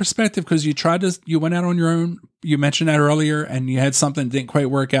little different perspective because you went out on your own. You mentioned that earlier, and you had something that didn't quite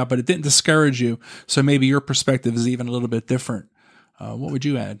work out, but it didn't discourage you. So maybe your perspective is even a little bit different. What would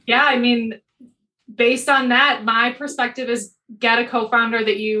you add? Yeah, I mean, based on that, my perspective is get a co-founder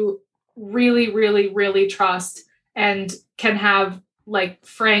that you really, really, really trust and can have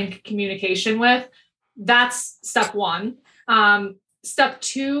frank communication with. That's step one. Step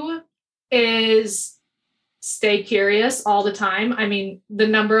two is stay curious all the time. I mean, the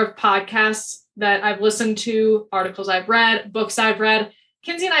number of podcasts that I've listened to, articles I've read, books I've read,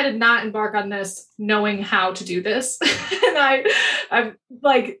 Kinsey and I did not embark on this knowing how to do this. And I'm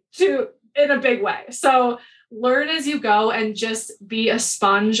in a big way. So learn as you go and just be a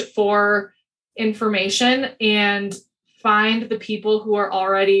sponge for information and find the people who are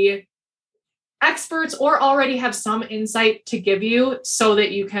already experts or already have some insight to give you so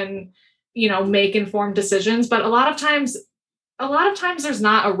that you can, make informed decisions. But a lot of times there's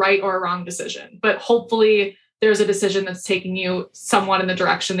not a right or a wrong decision, but hopefully there's a decision that's taking you somewhat in the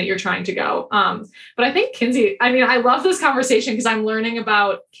direction that you're trying to go. But I think Kinsey, I love this conversation because I'm learning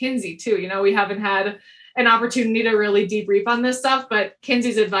about Kinsey too. We haven't had an opportunity to really debrief on this stuff, but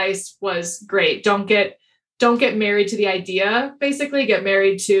Kinsey's advice was great. Don't get married to the idea, basically get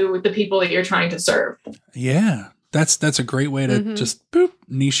married to the people that you're trying to serve. Yeah. That's a great way to just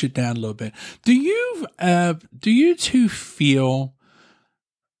niche it down a little bit. Do you two feel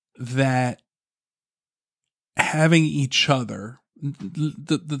that having each other,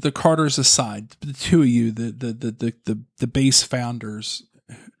 the Carters aside, the two of you, the base founders,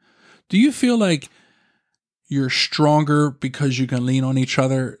 do you feel like you're stronger because you can lean on each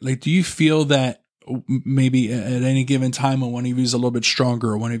other? Like, do you feel that maybe at any given time when one of you is a little bit stronger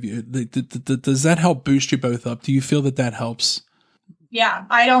or one of you, does that help boost you both up? Do you feel that helps? Yeah,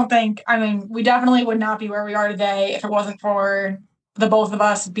 we definitely would not be where we are today if it wasn't for the both of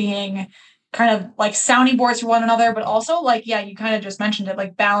us being kind of like sounding boards for one another, but also like, yeah, you kind of just mentioned it,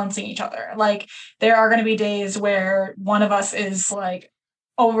 like balancing each other. Like there are going to be days where one of us is like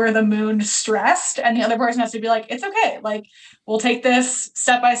over the moon stressed and the other person has to be like, it's okay. Like we'll take this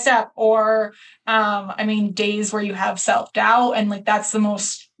step by step. Or, days where you have self-doubt and like, that's the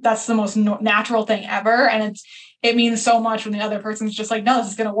most natural thing ever. And it means so much when the other person's just like, no, this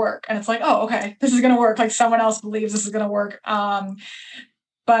is going to work. And it's like, oh, okay, this is going to work. Like someone else believes this is going to work.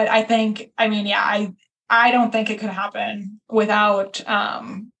 But I think, I don't think it could happen without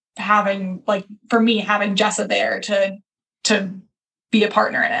having Jessa there to be a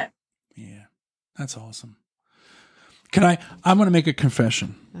partner in it. Yeah, that's awesome. I'm going to make a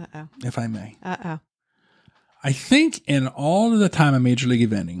confession, if I may. I think in all of the time of Major League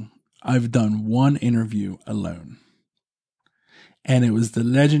Eventing, I've done one interview alone. And it was the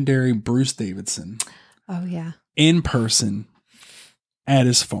legendary Bruce Davidson. Oh, yeah. In person at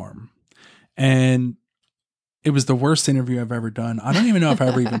his farm. And it was the worst interview I've ever done. I don't even know if I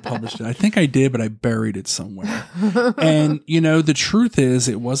ever even published it. I think I did, but I buried it somewhere. And, the truth is,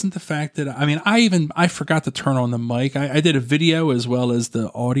 it wasn't the fact that, I forgot to turn on the mic. I did a video as well as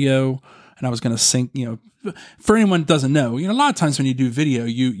the audio, and I was going to sync, for anyone that doesn't know, a lot of times when you do video,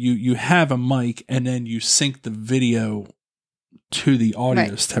 you have a mic and then you sync the video to the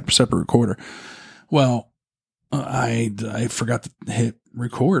audio separate recorder. Well, I forgot to hit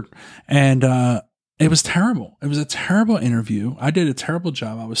record, and, it was terrible. It was a terrible interview. I did a terrible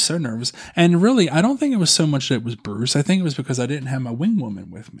job. I was so nervous. And really, I don't think it was so much that it was Bruce. I think it was because I didn't have my wing woman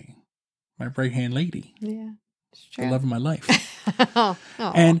with me, my right-hand lady. Yeah, it's true. The love of my life.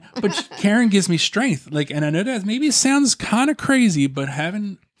 But Karen gives me strength. And I know that maybe it sounds kind of crazy, but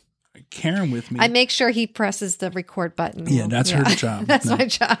having Karen with me. I make sure he presses the record button. Yeah, that's her job. That's my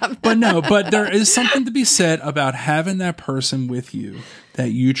job. But there is something to be said about having that person with you that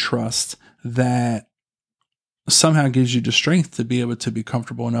you trust, that somehow gives you the strength to be able to be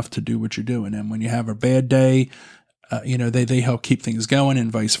comfortable enough to do what you're doing. And when you have a bad day, they help keep things going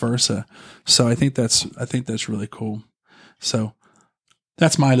and vice versa. So I think that's really cool. So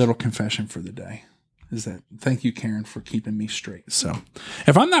that's my little confession for the day, is that thank you, Karen, for keeping me straight. So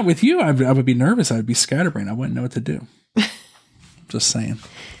if I'm not with you, I would be nervous. I'd be scatterbrained. I wouldn't know what to do. Just saying.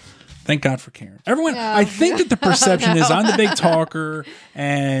 Thank God for Karen. Everyone, I think that the perception is I'm the big talker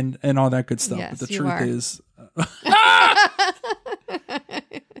and all that good stuff. Yes, but the truth is,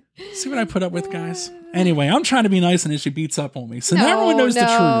 see what I put up with, guys? Anyway, I'm trying to be nice and then she beats up on me. So now everyone knows the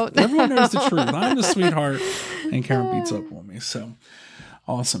truth. Everyone knows the truth. I'm the sweetheart and Karen beats up on me. So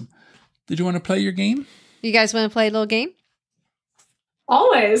awesome. Did you want to play your game? You guys want to play a little game?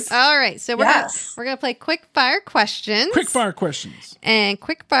 Always. All right. So we're gonna play quick fire questions. Quick fire questions. And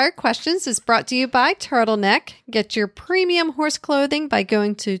quick fire questions is brought to you by Turtleneck. Get your premium horse clothing by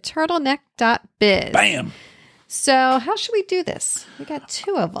going to turtleneck.biz. Bam. So how should we do this? We got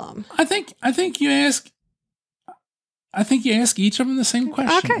two of them. I think you ask each of them the same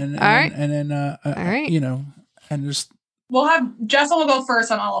question. Okay. And, all right. And then all right. And just. We'll have Jessa will go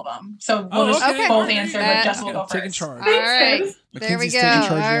first on all of them. So we'll just both answer, but Jessa will go first. Taking charge. All right. There we McKinsey's go. taking charge of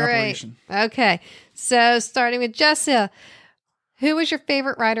the All right. operation. Okay. So starting with Jessa, who was your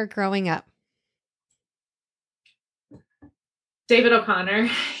favorite rider growing up? David O'Connor.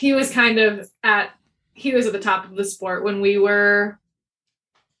 He was at the top of the sport when we were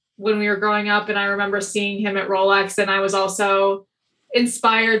growing up, and I remember seeing him at Rolex, and I was also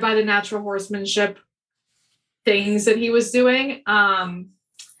inspired by the natural horsemanship things that he was doing.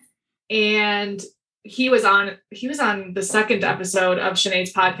 And he was on the second episode of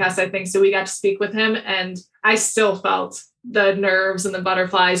Sinead's podcast, I think. So we got to speak with him, and I still felt the nerves and the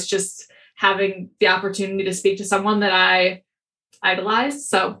butterflies just having the opportunity to speak to someone that I idolized.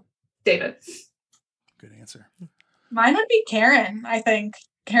 So David. Good answer. Mine would be Karen, I think.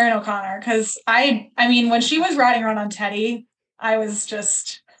 Karen O'Connor. Because I mean, when she was riding around on Teddy, I was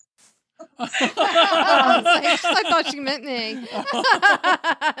just... I thought she meant me.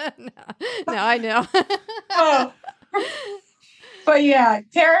 No, I know. Oh. But yeah,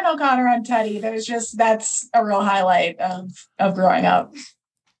 Karen O'Connor on Teddy, that's a real highlight of growing up.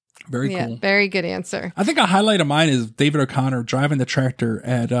 Very cool. Very good answer. I think a highlight of mine is David O'Connor driving the tractor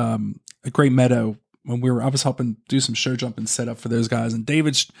at a Great Meadow when I was helping do some show jumping setup for those guys. And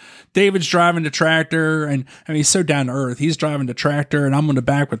David's driving the tractor, and I mean, he's so down to earth. He's driving the tractor, and I'm on the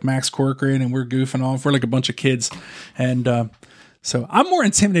back with Max Corcoran, and we're goofing off. We're like a bunch of kids. And so I'm more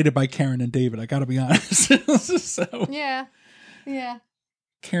intimidated by Karen than David. I got to be honest. So yeah.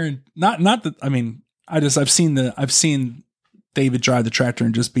 Karen, not that, I mean, I've seen David drive the tractor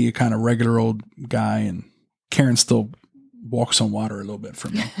and just be a kind of regular old guy, and Karen still walks on water a little bit for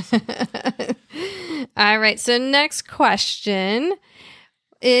me. All right. So next question.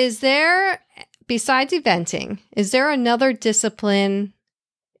 Is there, besides eventing, is there another discipline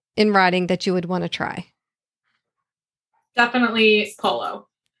in riding that you would want to try? Definitely polo.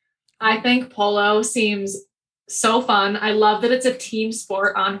 I think polo seems so fun. I love that it's a team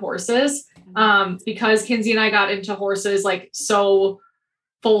sport on horses. Because Kinsey and I got into horses like so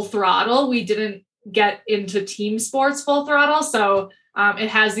full throttle, we didn't get into team sports full throttle. So it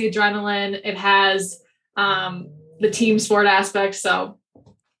has the adrenaline, it has the team sport aspect. So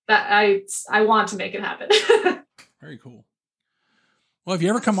that I want to make it happen. Very cool. Well, if you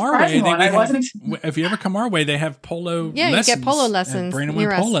ever come our way, they have polo. Yeah, lessons you get polo lessons. Brandon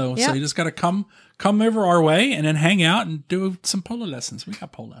went polo, so you just got to come over our way and then hang out and do some polo lessons. We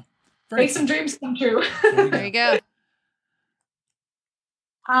got polo. Make some dreams come true. There you go.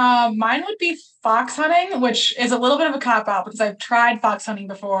 Mine would be fox hunting, which is a little bit of a cop-out because I've tried fox hunting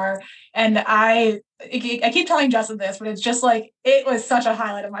before, and I keep telling Jessa this, but it's just like, it was such a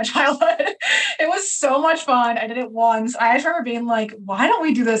highlight of my childhood. It was so much fun. I did it once. I just remember being like, why don't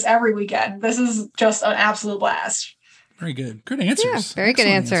we do this every weekend? This is just an absolute blast. Very good. Good answers. Yeah, very good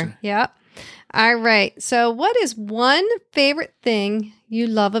answer. Yeah. All right. So what is one favorite thing you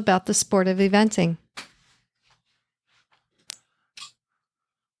love about the sport of eventing?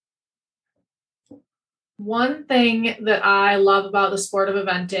 One thing that I love about the sport of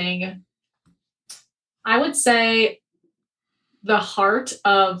eventing, I would say the heart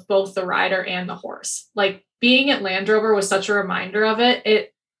of both the rider and the horse. Like being at Land Rover was such a reminder of it.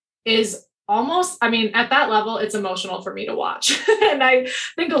 It is almost, I mean, at that level, it's emotional for me to watch. And I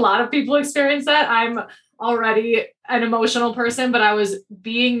think a lot of people experience that. I'm already an emotional person, but I was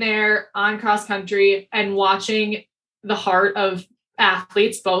being there on cross country and watching the heart of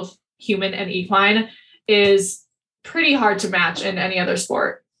athletes, both human and equine, is pretty hard to match in any other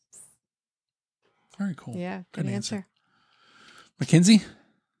sport. Very cool. Yeah, good answer. McKinsey?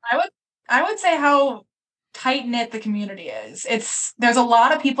 I would say how tight-knit the community is. There's a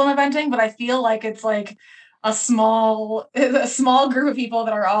lot of people in eventing, but I feel like it's like a small group of people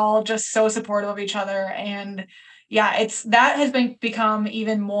that are all just so supportive of each other. And yeah, that has become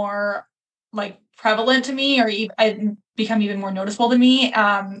even more like prevalent to me, or become even more noticeable to me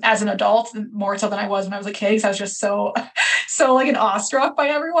as an adult, more so than I was when I was a kid, because I was just so like an awestruck by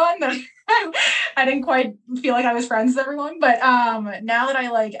everyone that I didn't quite feel like I was friends with everyone. But now that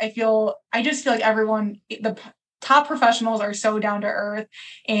I just feel like everyone, the top professionals, are so down to earth,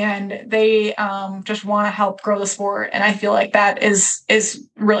 and they just want to help grow the sport, and I feel like that is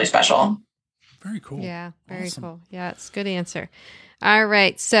really special. Very cool. Yeah, very cool. Yeah, it's a good answer. All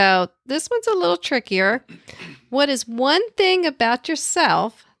right. So this one's a little trickier. What is one thing about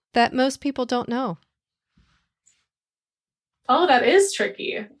yourself that most people don't know? Oh, that is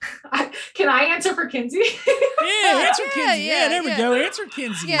tricky. Can I answer for Kinsey? Yeah, answer Kinsey. Yeah, there we go. Answer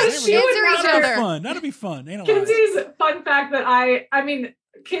Kinsey. Yeah, there we go. answer each other. That'll be fun. Kinsey's fun fact that I mean,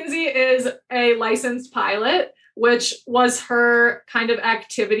 Kinsey is a licensed pilot, which was her kind of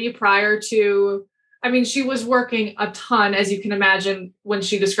activity prior to, I mean, she was working a ton, as you can imagine, when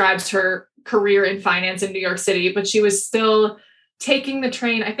she describes her career in finance in New York City, but she was still taking the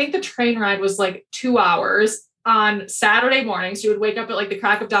train. I think the train ride was like 2 hours on Saturday morning. She would wake up at like the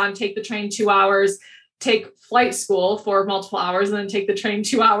crack of dawn, take the train 2 hours, take flight school for multiple hours, and then take the train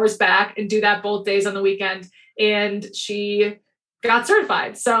 2 hours back and do that both days on the weekend. And she got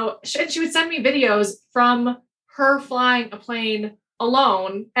certified. So she would send me videos from her flying a plane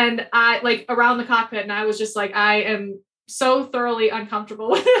alone, and I like around the cockpit, and I was just like, I am so thoroughly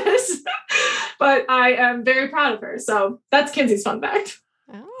uncomfortable with this, but I am very proud of her. So that's Kinsey's fun fact.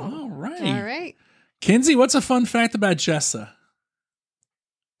 Oh, all right. All right. Kinsey, what's a fun fact about Jessa?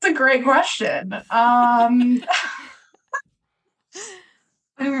 It's a great question.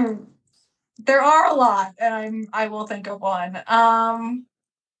 There are a lot, and I will think of one. I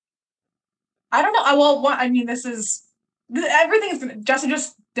don't know. Jessa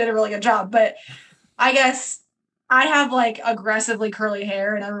just did a really good job, but I guess I have like aggressively curly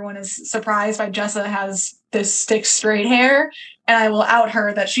hair, and everyone is surprised by Jessa has this thick straight hair, and I will out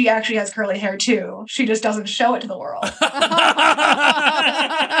her that she actually has curly hair too. She just doesn't show it to the world.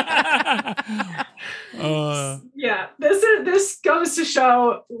 Yeah, this goes to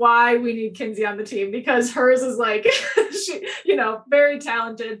show why we need Kinsey on the team, because hers is like, she, very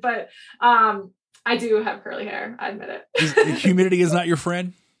talented, but I do have curly hair. I admit it. Humidity is not your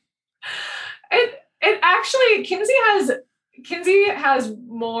friend? It actually, Kinsey has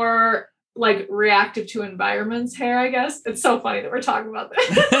more like reactive to environments hair, I guess. It's so funny that we're talking about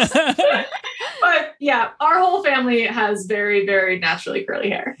this. But yeah, our whole family has very, very naturally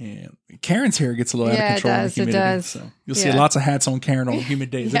curly hair. Yeah. Karen's hair gets a little out of control. It does. With humidity, It does. so you'll see lots of hats on Karen on humid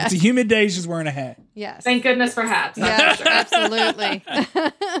days. Yes. If it's a humid day, she's wearing a hat. Yes. Thank goodness for hats. Yes, absolutely.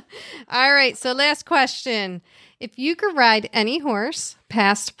 All right. So last question. If you could ride any horse,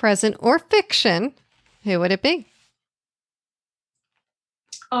 past, present, or fiction, who would it be?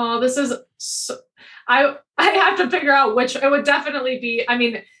 Oh, this is I have to figure out which. It would definitely be,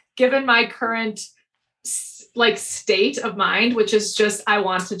 given my current like state of mind, which is just, I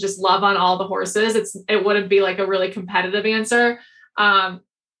want to just love on all the horses. It wouldn't be like a really competitive answer.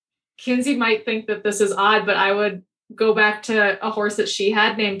 Kinsey might think that this is odd, but I would go back to a horse that she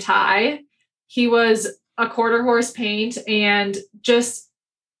had named Ty. He was a quarter horse paint and just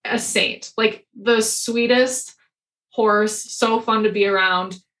a saint, like the sweetest horse, so fun to be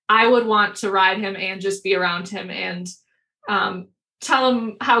around. I would want to ride him and just be around him and tell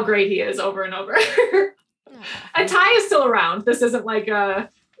him how great he is over and over. And Ty is still around. This isn't like a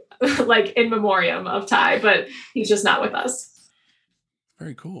like in memoriam of Ty, but he's just not with us.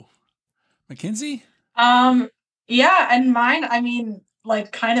 Very cool. McKinsey? Yeah, and mine,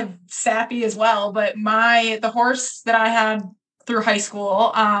 like kind of sappy as well, but the horse that I had through high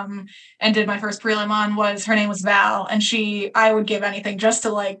school and did my first prelim on her name was Val, and I would give anything just to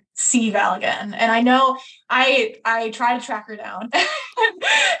like see Val again. And I know I try to track her down.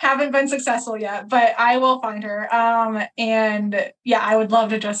 Haven't been successful yet, but I will find her. And yeah, I would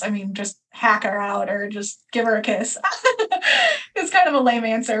love to just hack her out or just give her a kiss. It's kind of a lame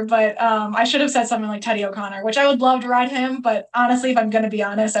answer, but I should have said something like Teddy O'Connor, which I would love to ride him. But honestly, if I'm going to be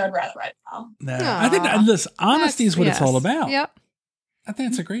honest, I would rather ride Val. I think that honesty is what it's all about. Yep. I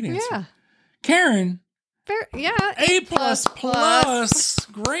think that's a great answer. Yeah. Karen. A++.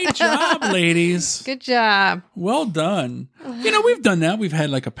 Great job, ladies. Good job. Well done. We've done that. We've had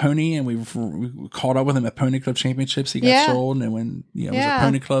like a pony, and we caught up with him at Pony Club Championships. He got sold, and when it was a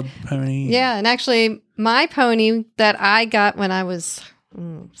Pony Club pony. Yeah, and actually, my pony that I got when I was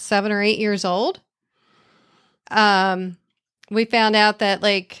 7 or 8 years old, we found out that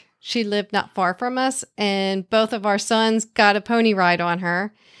like she lived not far from us, and both of our sons got a pony ride on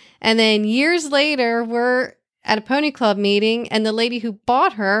her. And then years later, we're at a Pony Club meeting, and the lady who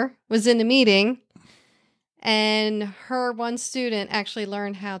bought her was in the meeting, and her one student actually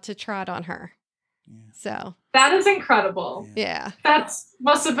learned how to trot on her. Yeah. So that is incredible. Yeah. That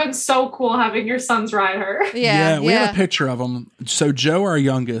must have been so cool having your sons ride her. Yeah. We have a picture of him. So Joe, our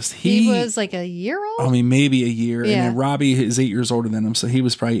youngest, he was like a year old. Maybe a year. Yeah. And then Robbie is 8 years older than him. So he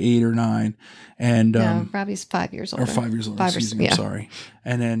was probably 8 or 9. And Robbie's 5 years older. Or 5 years older. I'm sorry.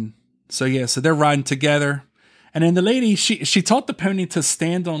 And then, so they're riding together. And then the lady, she taught the pony to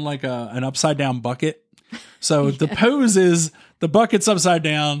stand on like an upside down bucket. So the pose is the bucket's upside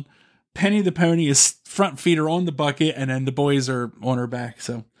down. Penny the pony is front feet are on the bucket, and then the boys are on her back.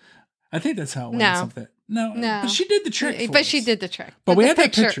 So I think that's how it went. No, but she did the trick. She did the trick. But we had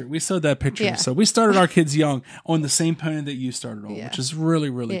that picture. We saw that picture. Yeah. So we started our kids young on the same pony that you started on, which is really,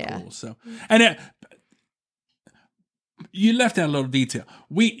 really cool. So, and you left out a little detail.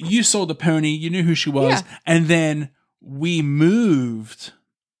 You saw the pony, you knew who she was, and then we moved.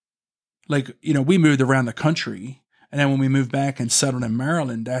 We moved around the country. And then when we moved back and settled in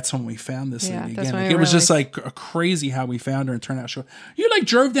Maryland, that's when we found this lady again. It was just like crazy how we found her and turned out. You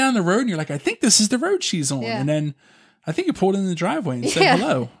drove down the road and you're like, I think this is the road she's on. Yeah. And then I think you pulled in the driveway and said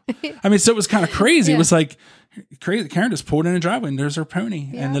hello. I mean, so it was kind of crazy. It was like crazy. Karen just pulled in the driveway and there's her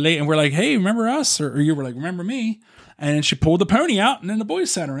pony. And and we're like, hey, remember us? Or you were like, remember me? And then she pulled the pony out and then the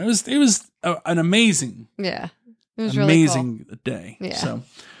boys sat around. It was an amazing, it was amazing really cool. day. Yeah. So,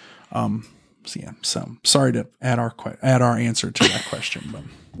 so sorry to add our answer to that question, but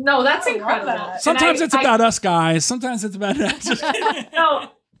no, that's incredible. Sometimes it's about us guys. Sometimes it's about us.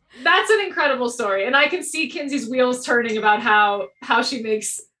 No, that's an incredible story. And I can see Kinsey's wheels turning about how she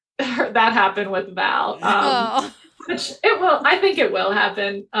makes that happen with Val. Which I think it will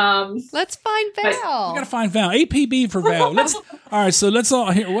happen. Let's find Val. We gotta find Val. APB for Val. All right, so let's all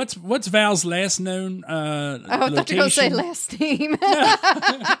hear what's Val's last known I thought you were gonna say last name.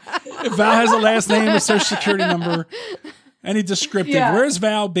 If Val has a last name, a social security number, any descriptive. Yeah. Where's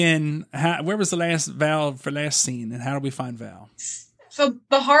Val been? Where was the last Val for last scene, and how do we find Val? So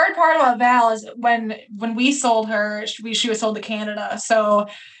the hard part about Val is when we sold her, she was sold to Canada. So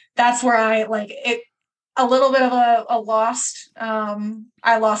that's where I a little bit of a lost.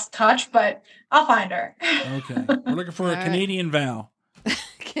 I lost touch, but I'll find her. Okay, we're looking for a Canadian Val.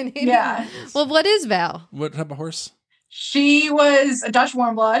 Canadian. Yeah. Well, what is Val? What type of horse? She was a Dutch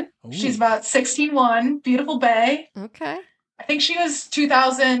warm blood. Ooh. She's about 16'1", beautiful bay. Okay. I think she was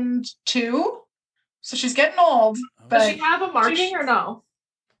 2002, so she's getting old. But does she have a marking or no?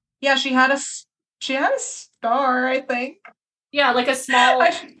 Yeah, she had a star, I think. Yeah, like a small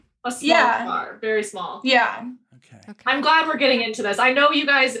star, very small. Yeah. Okay. I'm glad we're getting into this. I know you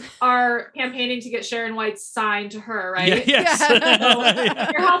guys are campaigning to get Sharon White's sign to her, right? Yes.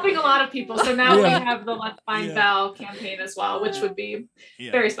 You're helping a lot of people. So now we have the Let's Find Val campaign as well, which would be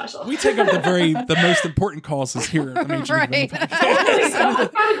very special. We take up the most important causes here at the Major League Betting Podcast. Someone's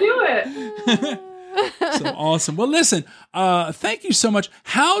got to do it. So awesome. Well, listen, thank you so much.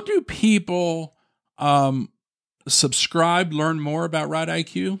 How do people subscribe, learn more about Ride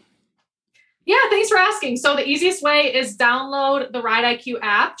IQ? Yeah, thanks for asking. So the easiest way is download the Ride IQ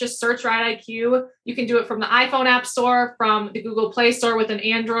app. Just search Ride IQ. You can do it from the iPhone App Store, from the Google Play Store with an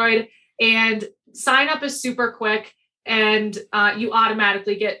Android, and sign up is super quick. And you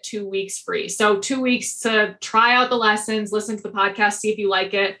automatically get 2 weeks free. So 2 weeks to try out the lessons, listen to the podcast, see if you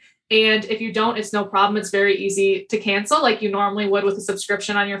like it. And if you don't, it's no problem. It's very easy to cancel like you normally would with a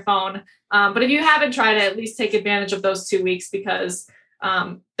subscription on your phone. But if you haven't tried it, at least take advantage of those 2 weeks because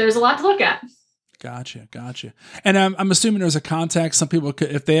there's a lot to look at. Gotcha. And I'm assuming there's a contact. Some people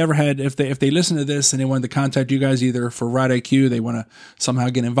could, if they listen to this and they wanted to contact you guys either for Ride IQ, they want to somehow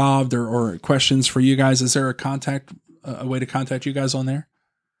get involved or questions for you guys. Is there a way to contact you guys on there?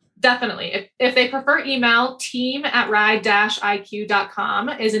 Definitely. If they prefer email, team@ride-iq.com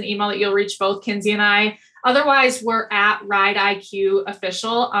is an email that you'll reach both Kinsey and I. Otherwise, we're at Ride IQ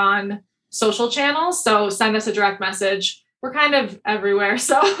Official on social channels. So send us a direct message. We're kind of everywhere.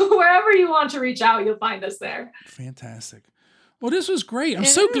 So wherever you want to reach out, you'll find us there. Fantastic. Well, this was great. I'm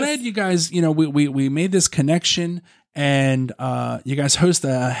so glad you guys, we made this connection and you guys host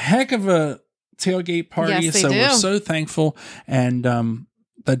a heck of a tailgate party. Yes, they so do. We're so thankful. And,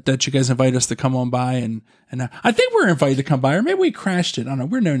 that you guys invite us to come on by and I think we're invited to come by, or maybe we crashed it. I don't know.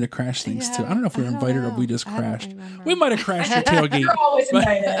 We're known to crash things too. I don't know if we were invited or if we just crashed. We might have crashed your tailgate. You're always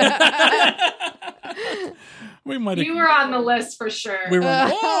invited. We might have. You were on the list for sure. We were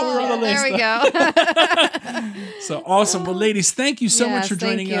on the list. There we go. So awesome. Well, ladies, thank you so much for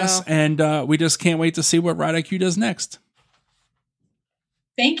joining us. And we just can't wait to see what Ride IQ does next.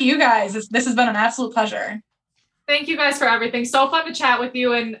 Thank you guys. This has been an absolute pleasure. Thank you guys for everything. So fun to chat with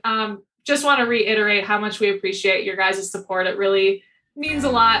you. And just want to reiterate how much we appreciate your guys' support. It really means a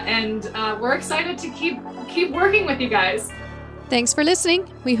lot. And we're excited to keep working with you guys. Thanks for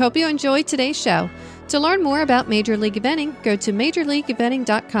listening. We hope you enjoyed today's show. To learn more about Major League Eventing, go to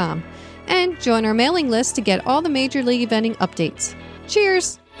majorleagueeventing.com and join our mailing list to get all the Major League Eventing updates.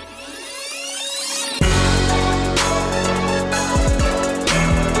 Cheers!